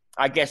clubs,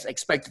 I guess,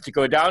 expected to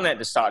go down at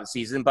the start of the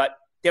season, but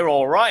they're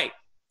all right.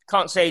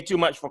 Can't say too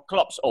much for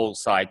Klopp's old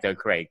side, though,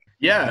 Craig.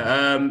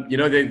 Yeah,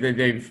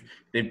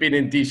 they've been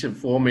in decent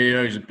form.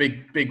 It's a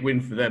big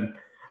win for them.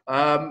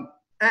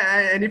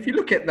 And if you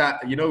look at that,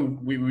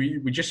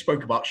 we just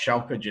spoke about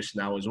Schalke just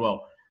now as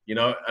well.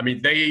 I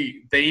mean,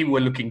 they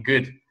were looking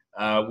good.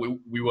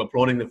 We were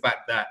applauding the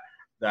fact that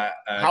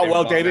how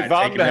well David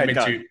Wagner had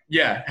done.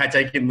 Had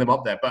taken them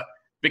up there, but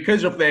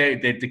because of their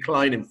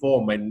decline in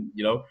form, and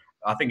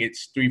I think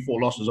it's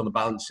 3-4 losses on the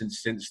balance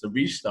since the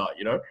restart.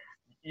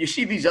 You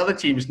see these other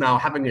teams now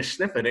having a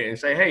sniff at it and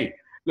say, hey,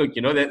 look,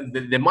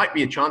 there might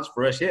be a chance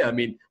for us here. I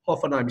mean,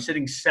 Hoffenheim is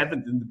sitting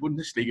 7th in the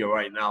Bundesliga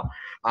right now.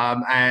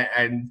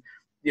 And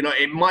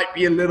it might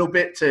be a little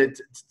bit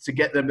to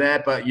get them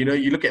there. But, you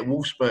look at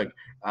Wolfsburg,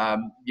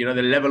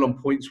 they're level on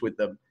points with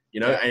them,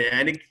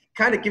 and it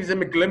kind of gives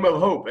them a glimmer of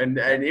hope. And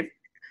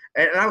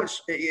now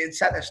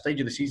it's at that stage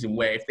of the season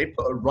where if they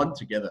put a run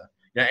together,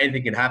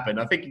 anything can happen.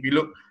 I think if you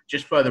look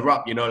just further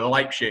up,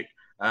 Leipzig,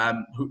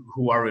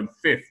 who are in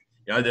 5th,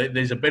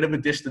 there's a bit of a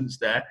distance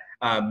there.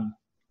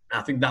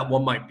 I think that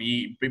one might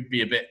be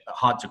a bit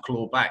hard to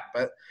claw back.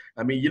 But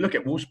I mean, you look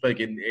at Wolfsburg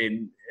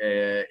in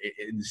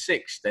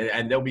sixth,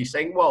 and they'll be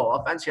saying, "Well,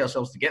 I fancy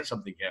ourselves to get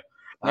something here."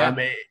 Yeah.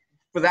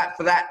 For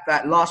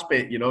that last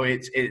bit,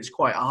 it's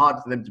quite hard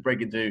for them to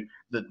break into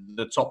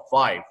the top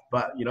five.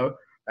 But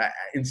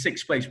in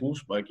sixth place,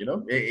 Wolfsburg,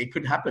 it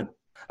could happen.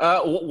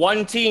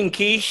 One team,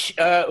 Quiche,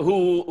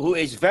 who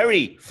is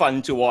very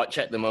fun to watch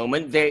at the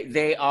moment.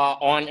 They are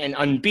on an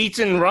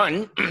unbeaten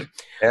run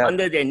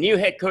under their new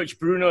head coach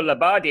Bruno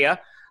Labbadia.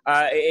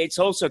 It's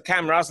also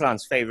Cam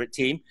Raslan's favorite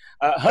team,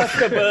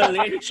 Hertha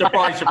Berlin.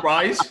 Surprise!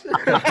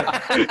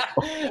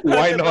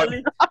 Why not?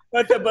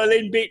 Hertha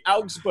Berlin beat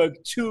Augsburg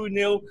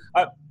 2-0.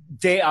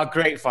 They are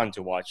great fun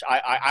to watch.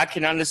 I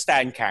can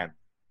understand Cam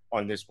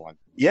on this one.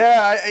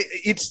 Yeah,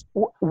 it's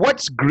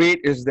what's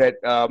great is that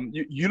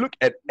you look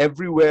at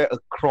everywhere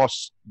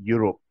across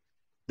Europe.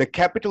 The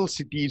capital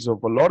cities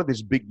of a lot of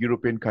these big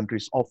European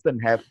countries often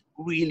have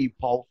really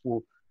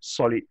powerful,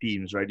 solid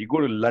teams, right? You go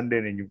to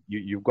London and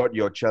you've got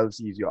your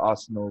Chelseas, your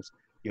Arsenals,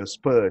 your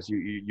Spurs.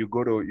 You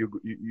go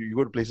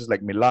to places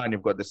like Milan.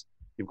 You've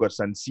got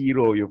San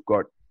Siro. You've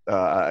got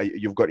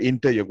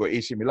Inter. You've got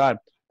AC Milan.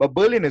 But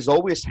Berlin has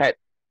always had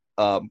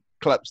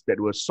clubs that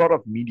were sort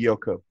of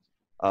mediocre.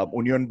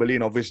 Union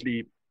Berlin,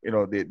 obviously,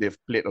 they've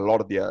played a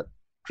lot of their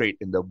trade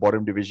in the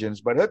bottom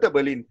divisions. But Hertha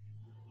Berlin,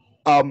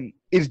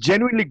 it's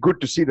genuinely good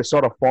to see the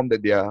sort of form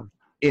that they are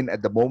in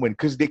at the moment,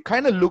 because they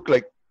kind of look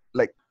like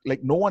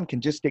no one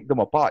can just take them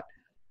apart.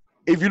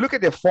 If you look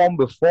at their form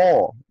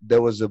before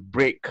there was a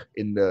break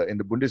in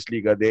the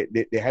Bundesliga,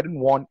 they hadn't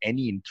won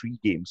any in 3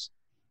 games,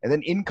 and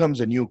then in comes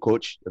a new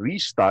coach,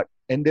 restart,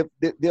 and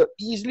they're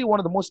easily one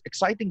of the most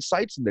exciting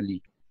sides in the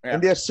league. Yeah.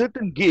 And there are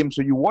certain games,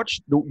 so you watch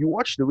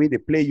the way they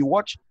play, you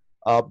watch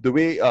the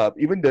way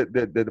even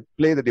the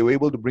play that they were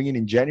able to bring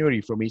in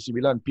January from AC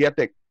Milan,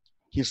 Piatek,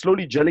 he's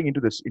slowly gelling into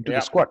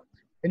the squad,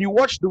 and you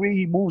watch the way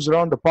he moves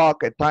around the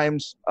park at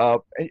times, and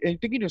you're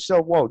thinking to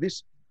yourself, wow,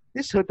 this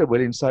Hertha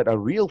Berlin side are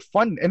real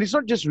fun. And it's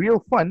not just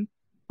real fun,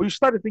 but you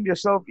start to think to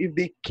yourself, if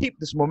they keep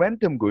this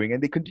momentum going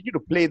and they continue to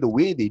play the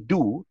way they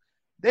do,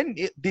 then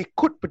they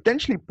could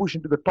potentially push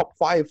into the top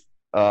 5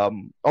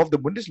 of the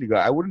Bundesliga.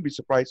 I wouldn't be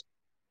surprised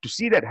to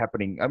see that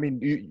happening. I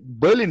mean,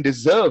 Berlin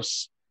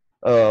deserves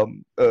a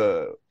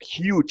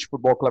huge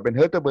football club, and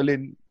Hertha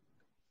Berlin,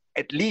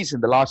 at least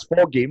in the last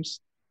 4 games,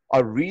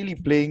 are really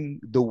playing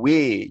the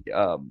way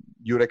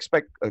you'd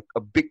expect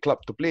a big club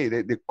to play.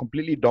 They're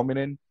completely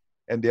dominant,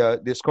 and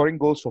they're scoring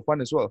goals for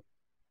fun as well.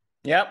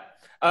 Yep.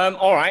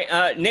 All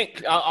right,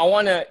 Nick, I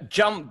want to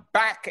jump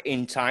back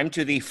in time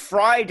to the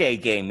Friday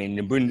game in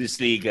the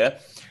Bundesliga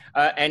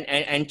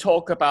and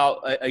talk about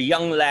a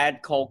young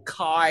lad called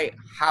Kai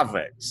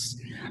Havertz.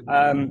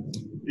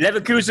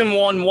 Leverkusen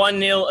won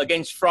 1-0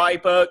 against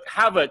Freiburg.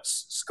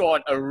 Havertz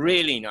scored a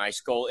really nice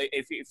goal.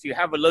 If you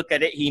have a look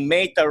at it, he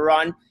made the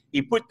run.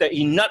 He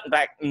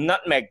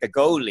nutmegged the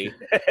goalie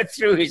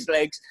through his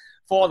legs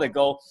for the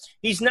goal.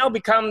 He's now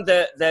become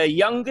the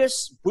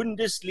youngest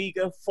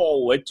Bundesliga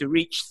forward to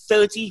reach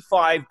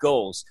 35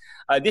 goals.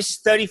 This is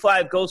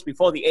 35 goals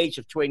before the age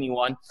of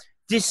 21.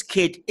 This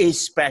kid is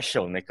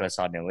special, Nicholas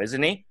Arnell,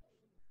 isn't he?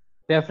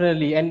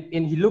 Definitely, and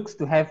he looks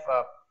to have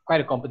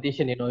quite a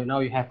competition. Now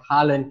you have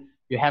Haaland,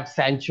 you have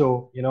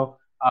Sancho,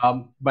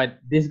 but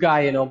this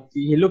guy,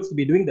 he looks to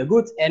be doing the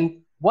goods.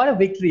 And what a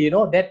victory,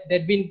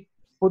 that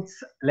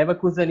puts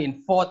Leverkusen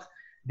in 4th.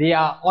 They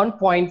are on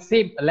points,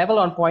 same level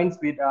on points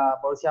with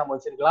Borussia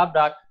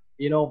Mönchengladbach.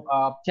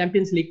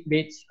 Champions League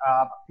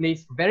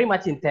place very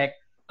much intact,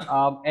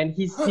 and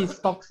his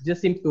stocks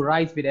just seems to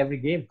rise with every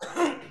game.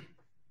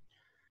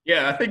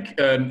 Yeah, I think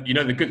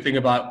the good thing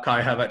about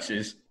Kai Havertz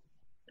is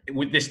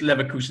with this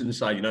Leverkusen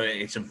side,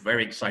 it's a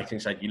very exciting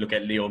side. You look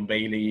at Leon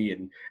Bailey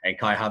and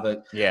Kai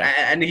Havertz,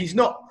 and he's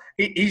not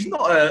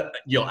a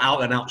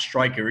out and out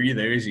striker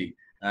either, is he?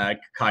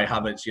 Kai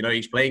Havertz,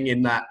 he's playing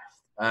in that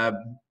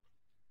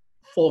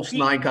false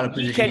 9 kind of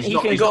position. He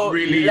can go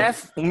really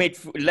left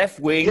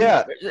wing,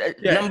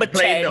 number 10,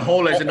 playing the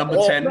hole as a number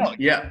 10. No.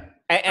 Yeah,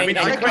 and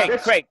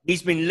Craig,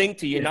 he's been linked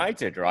to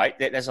United, right?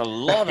 There's a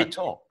lot of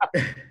talk.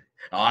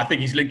 I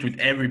think he's linked with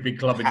every big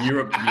club in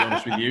Europe, to be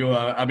honest with you.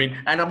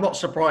 And I'm not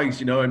surprised,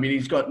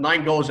 he's got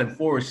 9 goals and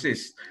 4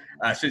 assists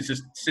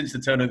since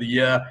the turn of the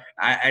year.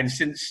 And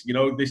since, the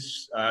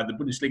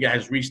Bundesliga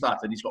has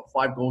restarted, he's got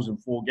 5 goals in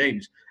 4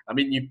 games. I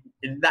mean,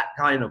 in that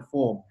kind of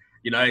form,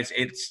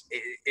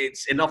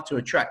 it's enough to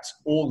attract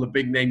all the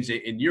big names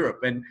in Europe.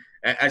 And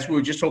as we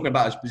were just talking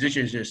about his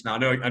positions just now, I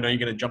know you're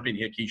going to jump in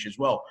here, Quiche, as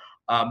well.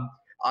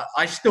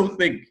 I still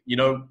think,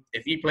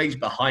 if he plays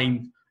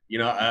behind,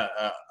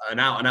 an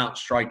out-and-out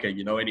striker,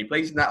 and he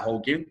plays in that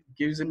hole,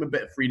 gives him a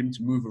bit of freedom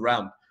to move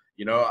around.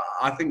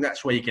 I think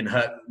that's where he can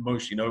hurt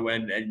most,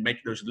 and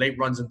make those late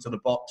runs into the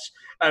box.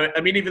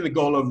 Even the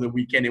goal over the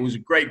weekend, it was a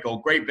great goal,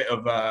 great bit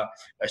of a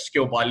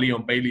skill by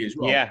Leon Bailey as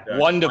well. Yeah,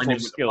 wonderful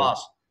skill.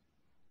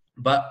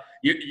 But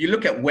you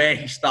look at where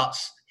he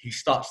starts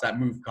that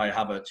move, Kai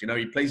Havertz.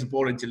 He plays the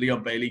ball into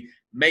Leon Bailey,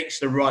 makes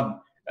the run,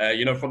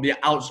 from the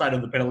outside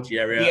of the penalty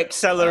area. The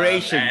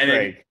acceleration,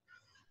 Craig.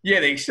 Yeah,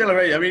 the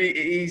accelerator. I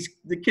mean,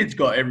 the kid's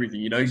got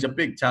everything. He's a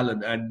big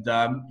talent, and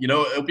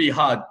it'll be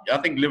hard. I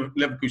think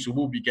Leverkusen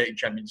will be getting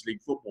Champions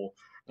League football,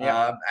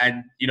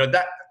 and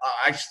that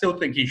I still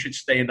think he should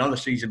stay another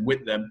season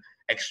with them,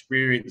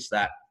 experience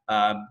that,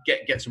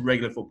 get some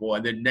regular football,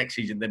 and then next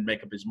season then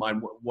make up his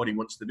mind what he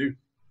wants to do.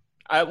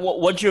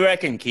 What do you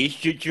reckon, Keith?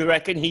 Do you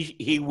reckon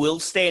he will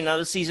stay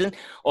another season,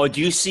 or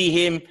do you see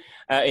him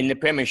in the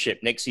Premiership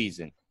next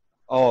season?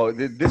 Oh,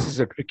 this is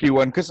a tricky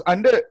one because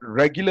under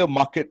regular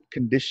market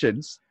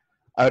conditions,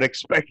 I would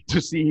expect to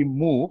see him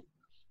move.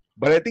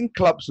 But I think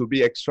clubs will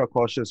be extra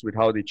cautious with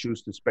how they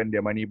choose to spend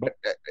their money. But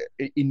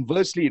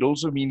inversely, it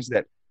also means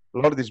that a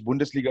lot of these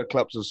Bundesliga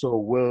clubs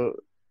also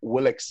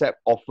will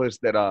accept offers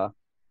that are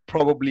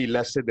probably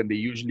lesser than they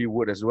usually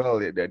would as well,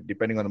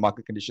 depending on the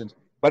market conditions.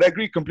 But I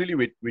agree completely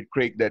with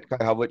Craig that Kai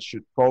Havertz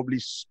should probably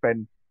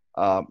spend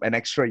an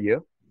extra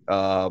year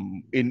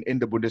in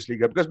the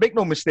Bundesliga. Because make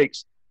no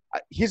mistakes,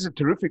 he's a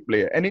terrific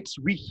player. And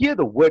we hear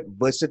the word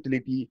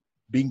versatility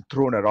being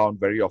thrown around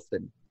very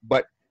often.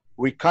 But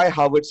with Kai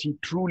Havertz, he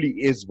truly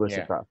is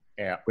versatile.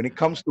 Yeah. When it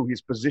comes to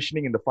his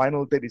positioning in the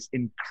final third, it's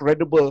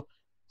incredible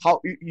how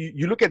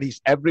you look at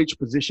his average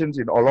positions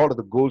in a lot of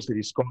the goals that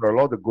he scored, or a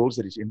lot of the goals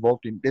that he's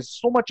involved in. There's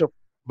so much of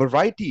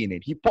variety in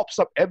it. He pops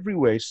up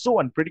everywhere. He's so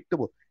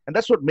unpredictable. And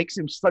that's what makes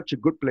him such a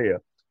good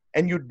player.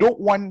 And you don't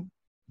want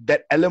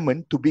that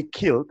element to be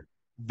killed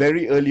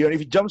very early on. If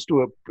he jumps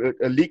to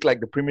a league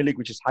like the Premier League,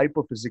 which is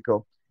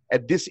hyper-physical,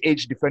 at this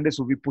age, defenders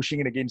will be pushing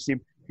in against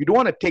him. You don't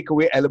want to take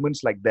away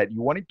elements like that.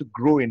 You want it to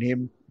grow in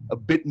him a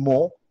bit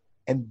more,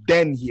 and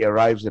then he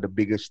arrives at a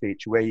bigger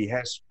stage where he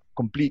has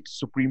complete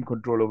supreme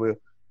control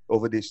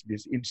over these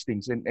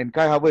instincts. And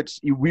Kai Havertz,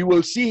 we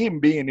will see him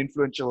being an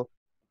influential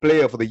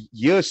player for the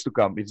years to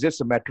come. It's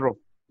just a matter of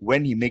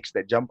when he makes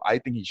that jump. I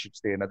think he should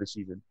stay another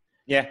season.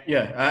 Yeah.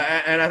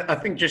 And I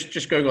think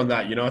just going on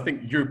that, I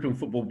think European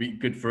football will be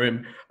good for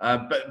him.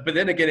 But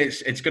then again,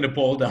 it's going to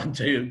boil down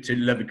to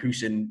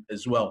Leverkusen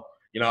as well.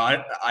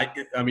 I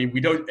mean, we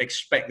don't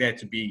expect there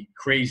to be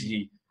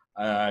crazy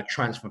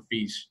transfer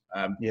fees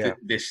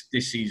this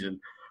season.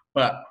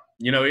 But,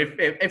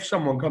 if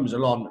someone comes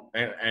along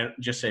and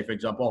just say, for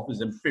example, offers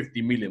them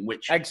 50 million,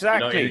 which...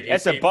 Exactly.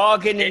 That's a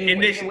bargain in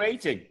this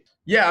waiting.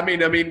 Yeah, I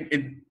mean,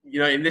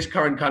 in this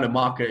current kind of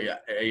market,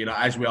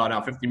 as we are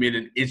now, 50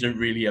 million isn't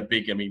really a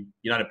big. I mean,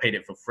 United paid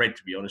it for Fred,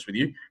 to be honest with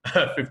you,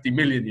 50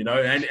 million.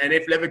 And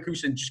if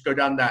Leverkusen just go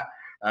down that,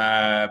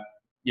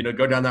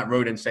 go down that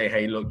road and say,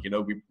 hey, look,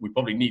 we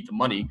probably need the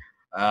money.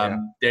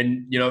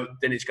 Then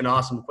it's going to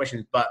ask some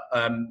questions. But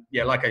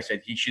like I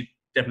said, he should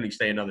definitely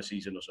stay another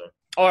season or so.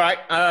 All right.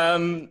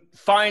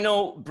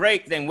 Final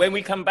break then. When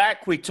we come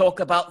back, we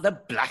talk about the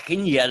black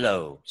and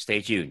yellow.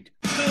 Stay tuned.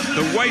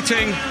 The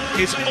waiting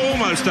is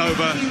almost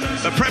over.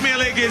 The Premier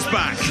League is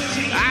back.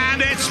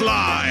 And it's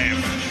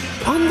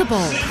live. On the ball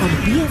on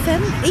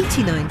BFM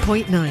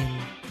 89.9.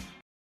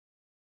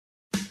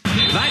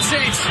 That's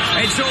it.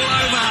 It's all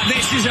over.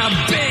 This is a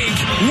big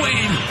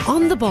win.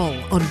 On the ball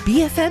on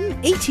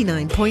BFM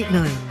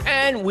 89.9.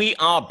 And we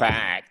are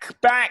back.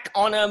 Back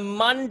on a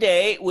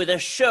Monday with a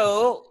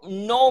show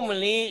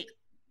normally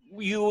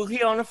you will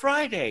hear on a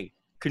Friday.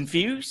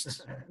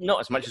 Confused? Not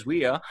as much as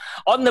we are.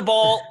 On the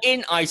ball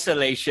in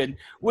isolation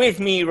with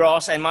me,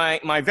 Ross, and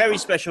my very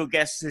special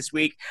guests this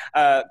week,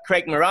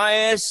 Craig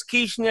Marias,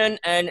 Keishnan,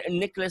 and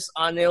Nicholas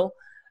Arnil.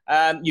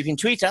 You can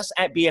tweet us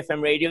at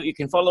BFM Radio. You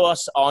can follow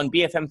us on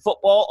BFM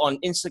Football on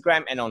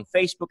Instagram and on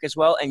Facebook as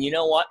well. And you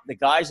know what? The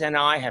guys and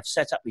I have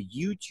set up a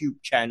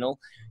YouTube channel.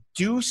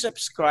 Do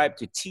subscribe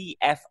to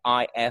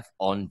TFIF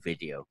on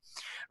video.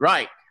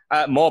 Right.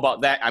 More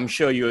about that, I'm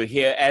sure you'll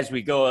hear as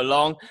we go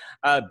along.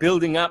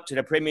 Building up to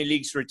the Premier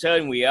League's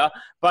return, we are.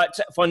 But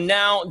for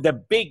now, the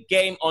big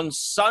game on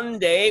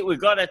Sunday,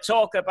 we've got to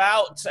talk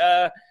about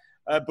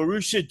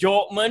Borussia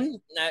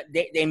Dortmund.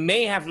 They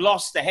may have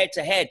lost the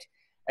head-to-head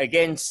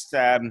against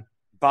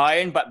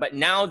Bayern, but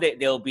now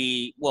they'll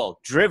be,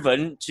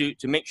 driven to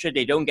make sure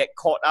they don't get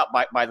caught up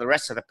by the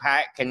rest of the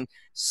pack. And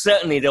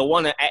certainly they'll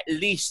want to at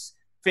least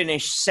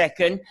finish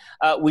second.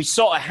 We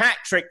saw a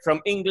hat-trick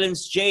from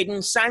England's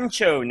Jadon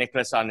Sancho,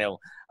 Nicholas Arnil.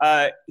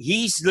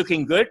 He's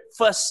looking good.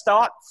 First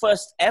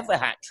ever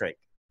hat-trick.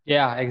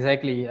 Yeah,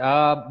 exactly.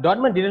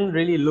 Dortmund didn't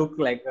really look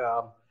like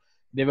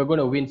they were going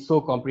to win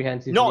so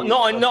comprehensively.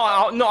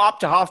 No, up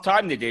to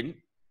half-time they didn't.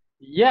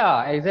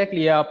 Yeah,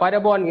 exactly.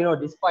 Paderborn,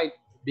 despite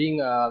being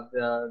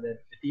the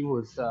team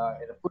who's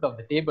at the foot of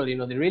the table, they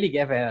really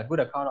gave a good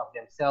account of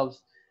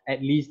themselves,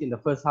 at least in the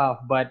first half.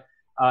 But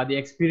the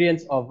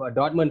experience of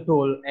Dortmund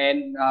told,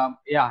 and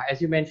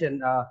as you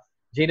mentioned,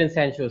 Jadon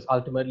Sancho is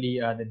ultimately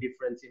the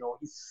difference.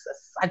 He's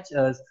such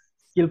a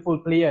skillful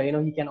player.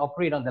 He can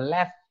operate on the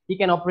left, he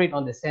can operate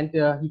on the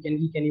center, he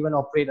can even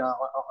operate on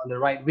the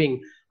right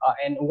wing.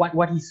 And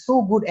what he's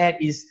so good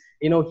at is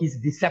his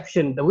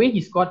deception. The way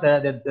he scored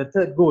the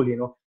third goal,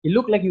 he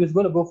looked like he was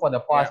going to go for the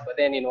pass, but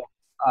then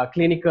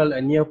clinical, a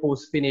near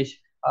post finish,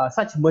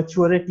 such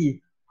maturity.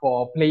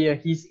 for a player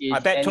his age. I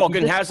bet And Torgan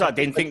he just- Hazard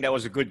didn't think that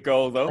was a good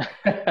goal, though.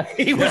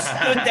 He was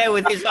stood there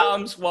with his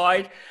arms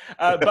wide.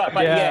 But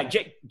Yeah.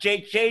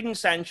 Jadon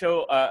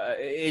Sancho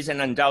is an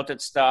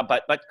undoubted star.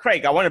 But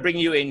Craig, I want to bring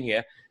you in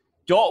here.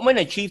 Dortmund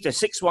achieved a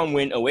 6-1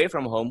 win away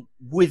from home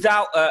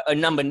without a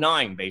number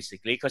 9,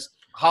 basically, because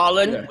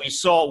Haaland, we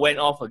saw, went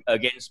off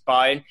against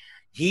Bayern.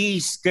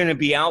 He's going to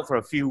be out for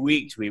a few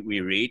weeks, we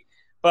read.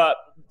 But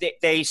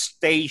they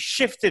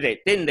shifted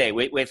it, didn't they,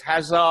 with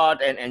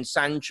Hazard and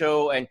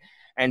Sancho,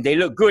 and they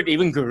look good.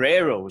 Even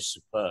Guerrero was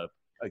superb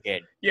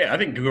again. Yeah, I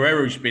think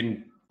Guerrero's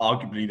been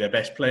arguably their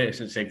best player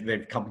since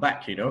they've come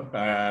back. We talk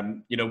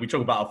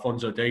about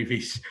Alphonso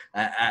Davies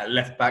at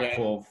left back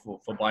for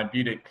Bayern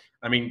Munich.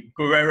 I mean,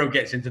 Guerrero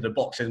gets into the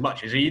box as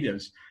much as he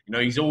does.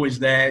 He's always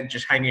there,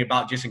 just hanging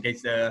about, just in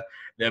case there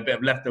are a bit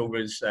of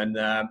leftovers, and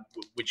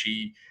which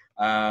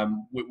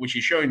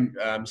he's shown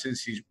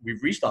since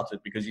we've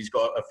restarted, because he's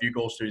got a few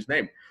goals to his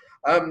name.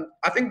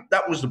 I think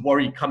that was the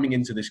worry coming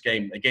into this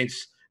game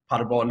against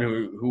Paderborn,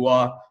 who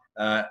are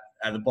at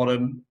the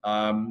bottom.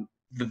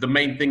 The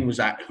main thing was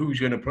that who's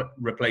going to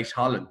replace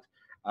Haaland.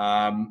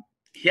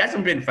 He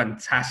hasn't been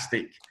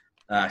fantastic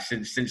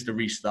since the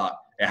restart,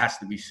 it has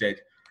to be said.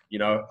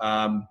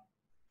 And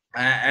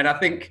I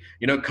think,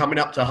 coming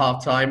up to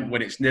half-time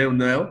when it's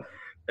 0-0,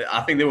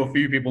 I think there were a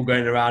few people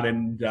going around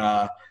and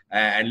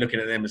looking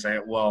at them and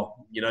saying,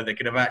 well, they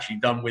could have actually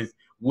done with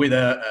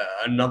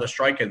another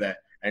striker there.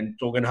 And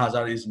Torgan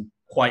Hazard isn't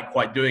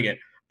quite doing it.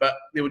 But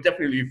there were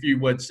definitely a few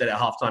words said at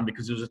halftime,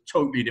 because it was a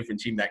totally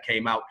different team that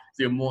came out.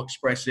 They were more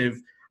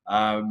expressive.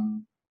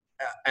 And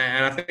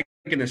I think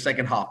in the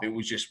second half, it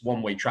was just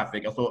one-way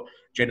traffic. I thought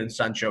Jadon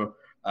Sancho,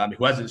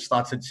 who hasn't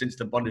started since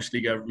the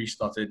Bundesliga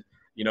restarted,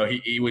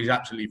 he was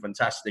absolutely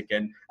fantastic.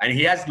 And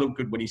he has looked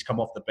good when he's come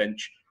off the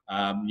bench.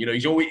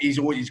 He's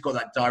always got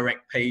that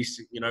direct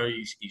pace.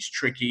 He's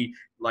tricky.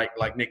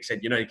 Like Nick said,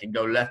 he can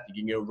go left,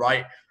 he can go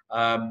right.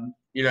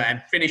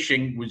 And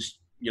finishing was,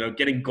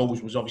 getting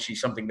goals was obviously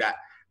something that,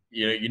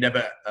 you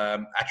never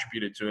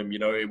attributed to him.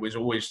 It was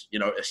always,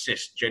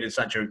 assist. Jadon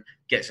Sancho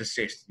gets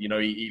assist.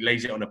 He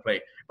lays it on a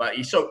plate. But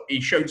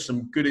he showed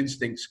some good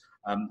instincts,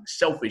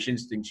 selfish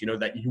instincts,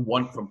 that you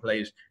want from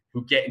players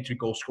who get into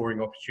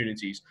goal-scoring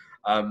opportunities.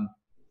 And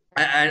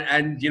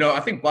I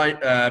think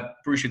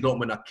Borussia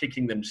Dortmund are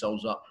kicking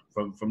themselves up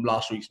from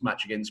last week's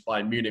match against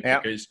Bayern Munich,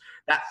 because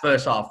that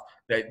first half,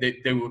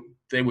 they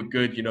were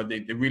good.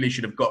 They really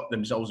should have got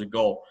themselves a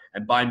goal.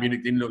 And Bayern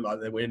Munich didn't look like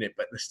they were in it.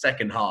 But the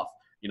second half,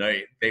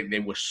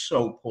 they were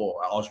so poor.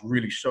 I was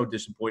really so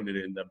disappointed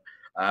in them.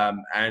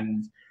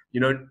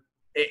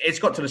 It's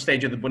got to the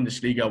stage of the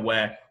Bundesliga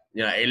where,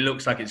 it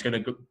looks like it's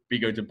going to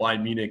go to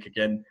Bayern Munich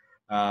again.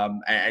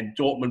 And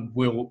Dortmund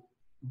will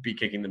be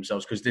kicking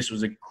themselves, because this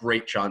was a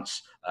great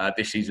chance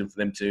this season for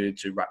them to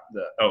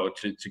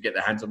get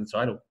their hands on the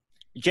title.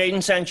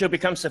 Jadon Sancho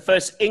becomes the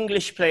first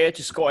English player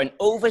to score an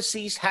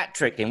overseas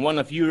hat-trick in one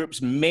of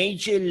Europe's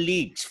major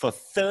leagues for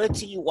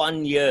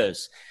 31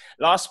 years.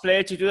 Last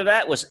player to do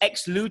that was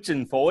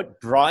ex-Luton forward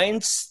Brian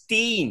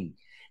Steen.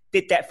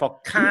 Did that for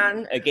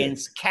Caen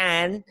against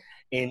Cannes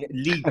in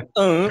Ligue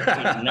 1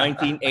 in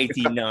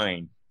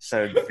 1989.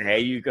 So there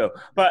you go.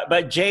 But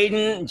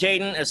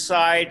Jadon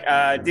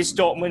aside, this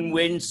Dortmund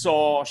win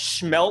saw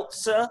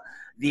Schmelzer,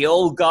 the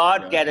old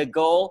guard, get a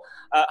goal.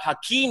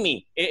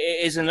 Hakimi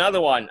is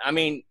another one. I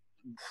mean,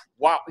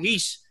 wow,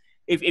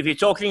 if you're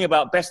talking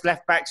about best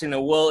left backs in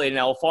the world in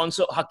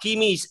Alphonso,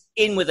 Hakimi's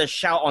in with a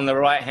shout on the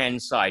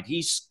right-hand side.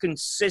 He's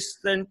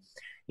consistent.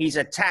 He's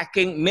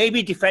attacking,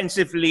 maybe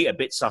defensively a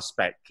bit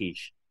suspect,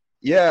 Keish.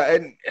 Yeah,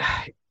 and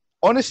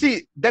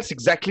honestly, that's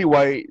exactly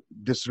why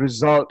this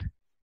result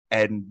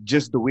and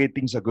just the way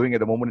things are going at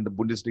the moment in the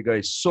Bundesliga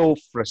is so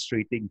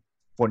frustrating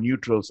for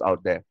neutrals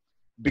out there.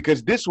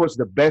 Because this was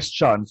the best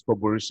chance for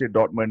Borussia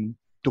Dortmund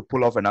to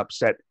pull off an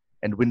upset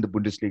and win the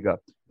Bundesliga.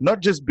 Not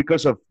just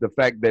because of the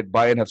fact that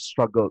Bayern have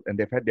struggled and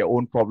they've had their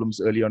own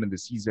problems early on in the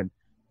season,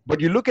 but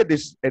you look at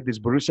this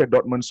Borussia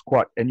Dortmund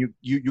squad and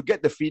you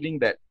get the feeling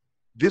that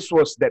this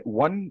was that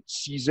one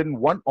season,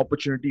 one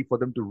opportunity for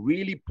them to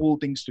really pull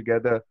things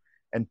together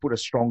and put a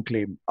strong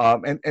claim.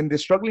 And they're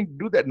struggling to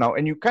do that now.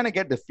 And you kind of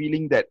get the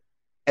feeling that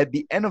at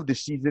the end of the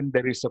season,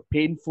 there is a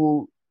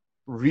painful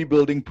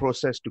rebuilding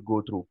process to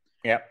go through.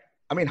 Yeah.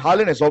 I mean,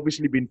 Haaland has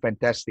obviously been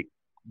fantastic,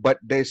 but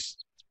there's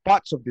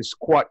parts of this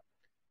squad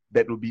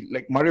that will be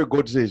like Mario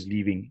Götze is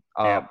leaving.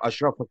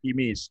 Achraf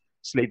Hakimi is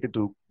slated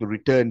to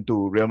return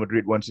to Real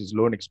Madrid once his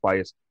loan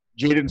expires.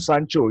 Jadon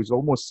Sancho is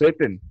almost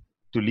certain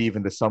to leave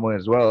in the summer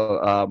as well,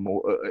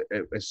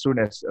 as soon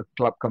as a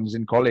club comes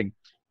in calling.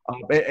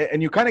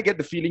 And you kind of get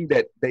the feeling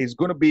that there is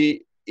going to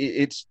be,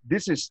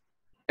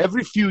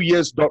 every few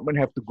years Dortmund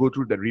have to go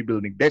through the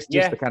rebuilding. That's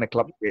just the kind of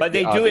club. But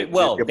they do it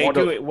well. They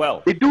do it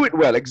well. They do it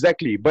well,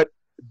 exactly. But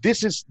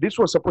this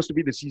was supposed to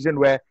be the season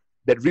where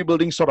that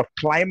rebuilding sort of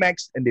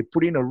climaxed and they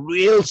put in a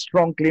real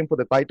strong claim for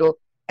the title.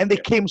 And they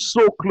came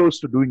so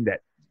close to doing that.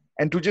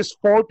 And to just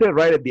falter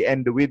right at the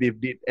end the way they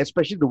did,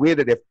 especially the way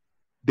that they've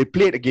they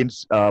played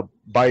against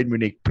Bayern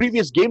Munich.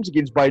 Previous games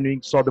against Bayern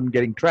Munich saw them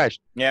getting trashed.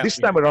 Yeah. This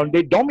time around,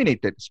 they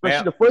dominated,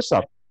 especially the first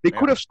half. They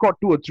could have scored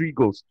 2 or 3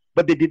 goals,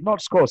 but they did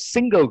not score a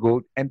single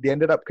goal, and they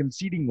ended up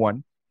conceding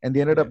one, and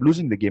they ended up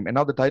losing the game. And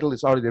now the title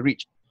is out of their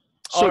reach.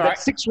 So that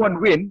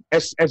 6-1 win,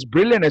 as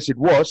brilliant as it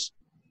was,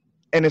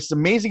 and as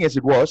amazing as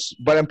it was,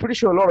 but I'm pretty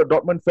sure a lot of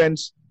Dortmund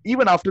fans,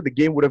 even after the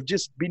game, would have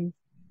just been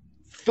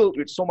filled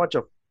with so much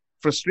of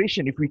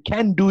frustration. If we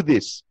can do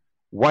this,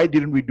 why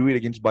didn't we do it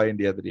against Bayern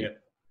the other day?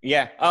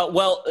 Yeah.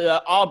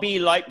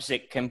 RB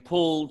Leipzig can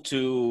pull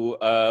to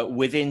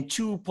within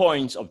 2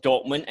 points of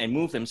Dortmund and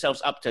move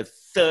themselves up to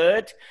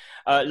third.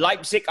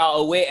 Leipzig are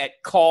away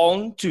at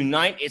Köln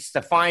tonight. It's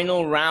the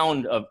final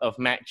round of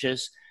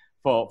matches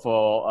for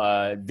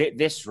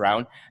this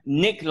round.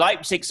 Nick,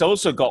 Leipzig's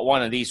also got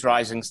one of these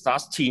rising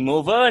stars,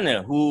 Timo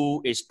Werner,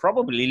 who is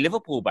probably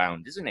Liverpool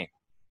bound, isn't he?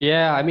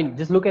 Yeah, I mean,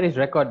 just look at his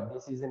record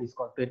this season. He's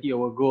got 30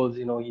 over goals.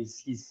 You know,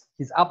 he's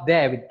up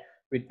there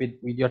with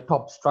your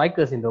top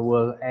strikers in the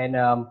world. And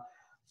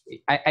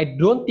I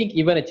don't think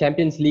even a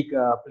Champions League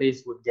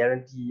place would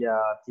guarantee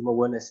Timo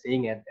Werner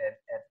staying at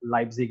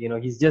Leipzig. You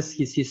know, his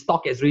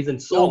stock has risen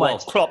so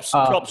much.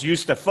 Klopp's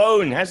used the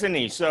phone, hasn't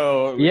he?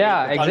 So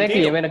yeah,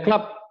 exactly.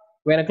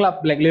 When a club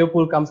like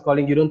Liverpool comes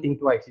calling, you don't think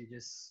twice. You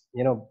just,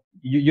 you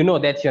know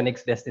that's your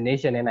next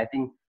destination, and I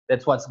think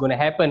that's what's going to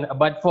happen.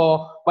 But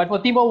for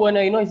Timo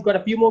Werner, you know, he's got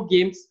a few more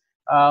games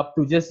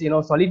to just, you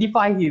know,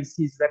 solidify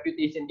his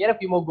reputation, get a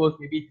few more goals,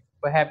 maybe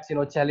perhaps, you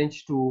know,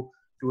 challenge to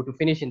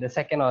finish in the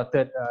second or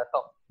third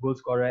top goal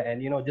scorer,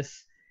 and, you know,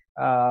 just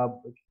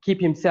keep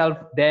himself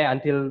there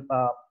until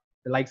the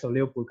likes of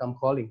Liverpool come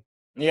calling.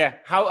 Yeah.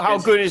 How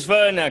good is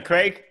Werner,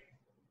 Craig?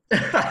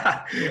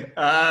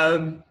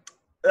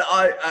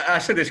 I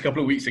said this a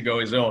couple of weeks ago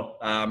as well.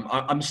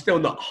 I'm still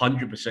not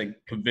 100%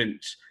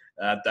 convinced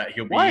that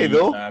he'll be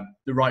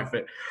the right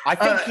fit. I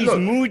think his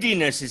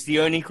moodiness is the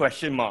only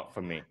question mark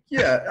for me.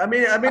 Yeah, I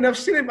mean, I've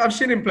seen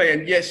him play,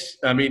 and yes,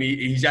 I mean,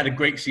 he's had a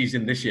great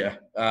season this year.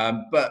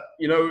 But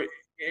you know,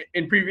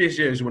 in previous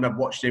years when I've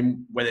watched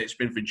him, whether it's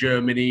been for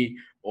Germany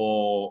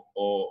or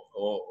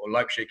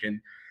Leipzig,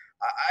 and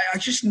I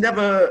just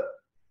never.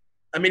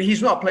 I mean,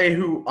 he's not a player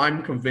who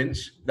I'm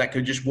convinced that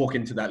could just walk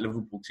into that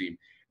Liverpool team.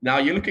 Now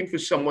you're looking for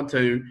someone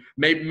to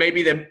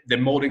maybe they're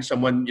molding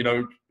someone. You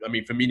know, I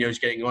mean, Firmino's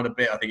getting on a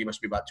bit. I think he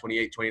must be about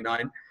 28,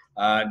 29.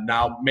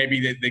 Now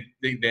maybe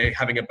they're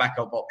having a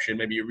backup option.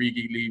 Maybe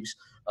Origi leaves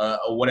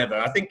or whatever.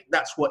 I think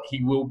that's what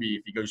he will be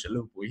if he goes to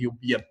Liverpool. He'll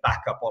be a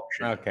backup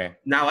option. Okay.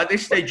 Now at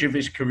this stage of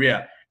his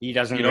career, he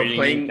doesn't really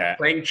need that.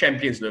 Playing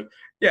Champions League.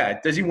 Yeah.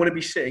 Does he want to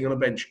be sitting on a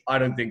bench? I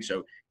don't think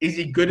so. Is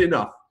he good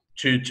enough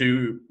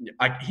to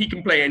he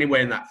can play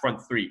anywhere in that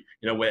front three?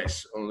 You know, whether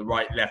it's on the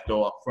right, left,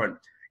 or up front.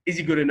 Is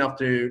he good enough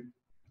to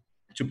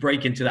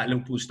break into that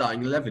Liverpool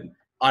starting 11?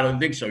 I don't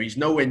think so. He's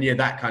nowhere near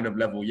that kind of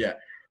level yet.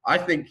 I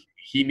think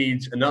he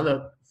needs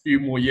another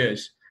few more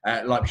years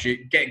at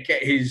Leipzig. Get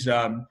his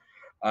get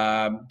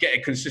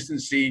a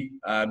consistency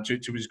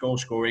to his goal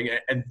scoring,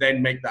 and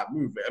then make that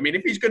move. I mean,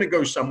 if he's going to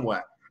go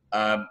somewhere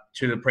to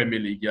the Premier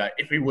League,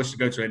 if he was to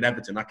go to an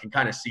Everton, I can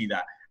kind of see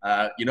that.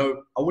 You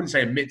know, I wouldn't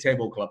say a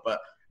mid-table club, but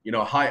you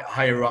know,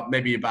 higher up,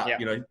 maybe about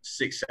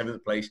 6th,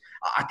 7th place.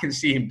 I can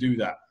see him do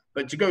that.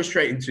 But to go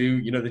straight into,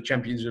 you know, the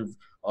champions of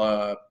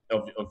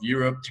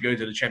Europe, to go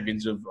to the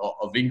champions of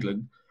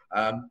England,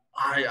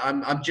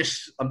 I'm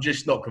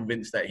just not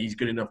convinced that he's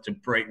good enough to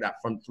break that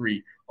front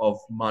three of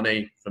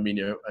Mane,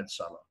 Firmino, and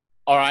Salah.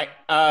 All right.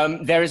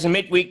 There is a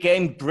midweek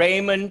game.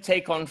 Bremen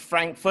take on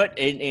Frankfurt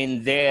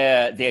in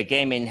their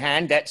game in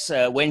hand. That's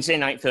Wednesday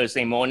night,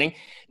 Thursday morning.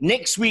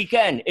 Next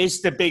weekend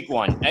is the big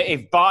one.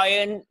 If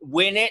Bayern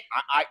win it,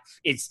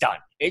 it's done.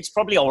 It's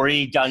probably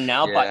already done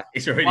now, but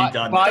it's already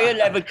done. Bayer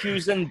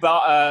Leverkusen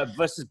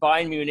versus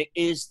Bayern Munich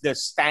is the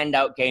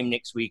standout game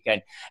next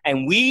weekend.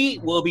 And we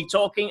will be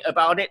talking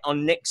about it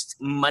on next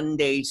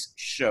Monday's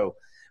show.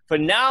 For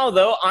now,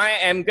 though, I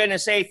am going to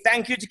say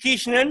thank you to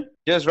Kishnan.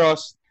 Cheers,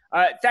 Ross.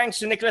 Thanks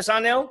to Nicholas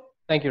Arnell.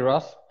 Thank you,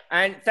 Ross.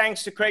 And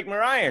thanks to Craig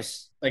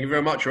Marias. Thank you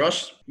very much,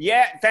 Ross.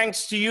 Yeah,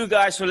 thanks to you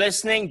guys for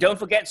listening. Don't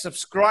forget,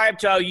 subscribe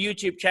to our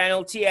YouTube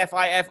channel,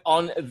 TFIF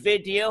on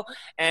video,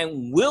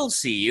 and we'll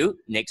see you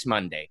next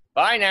Monday.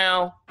 Bye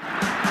now.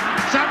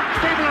 Some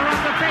people are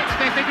on the pitch.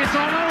 They think it's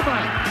all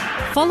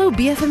over. Follow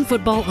BFM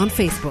Football on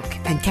Facebook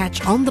and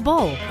catch On The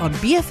Ball on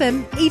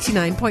BFM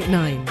 89.9.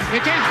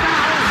 It is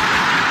now.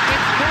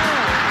 It's ball.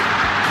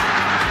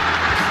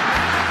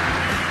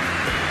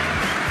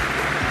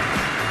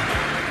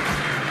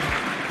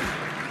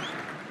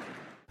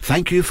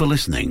 Thank you for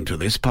listening to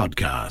this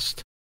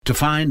podcast. To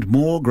find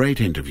more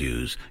great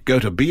interviews, go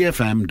to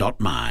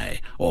bfm.my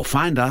or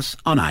find us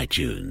on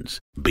iTunes.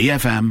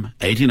 BFM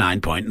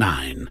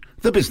 89.9,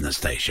 the business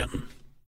station.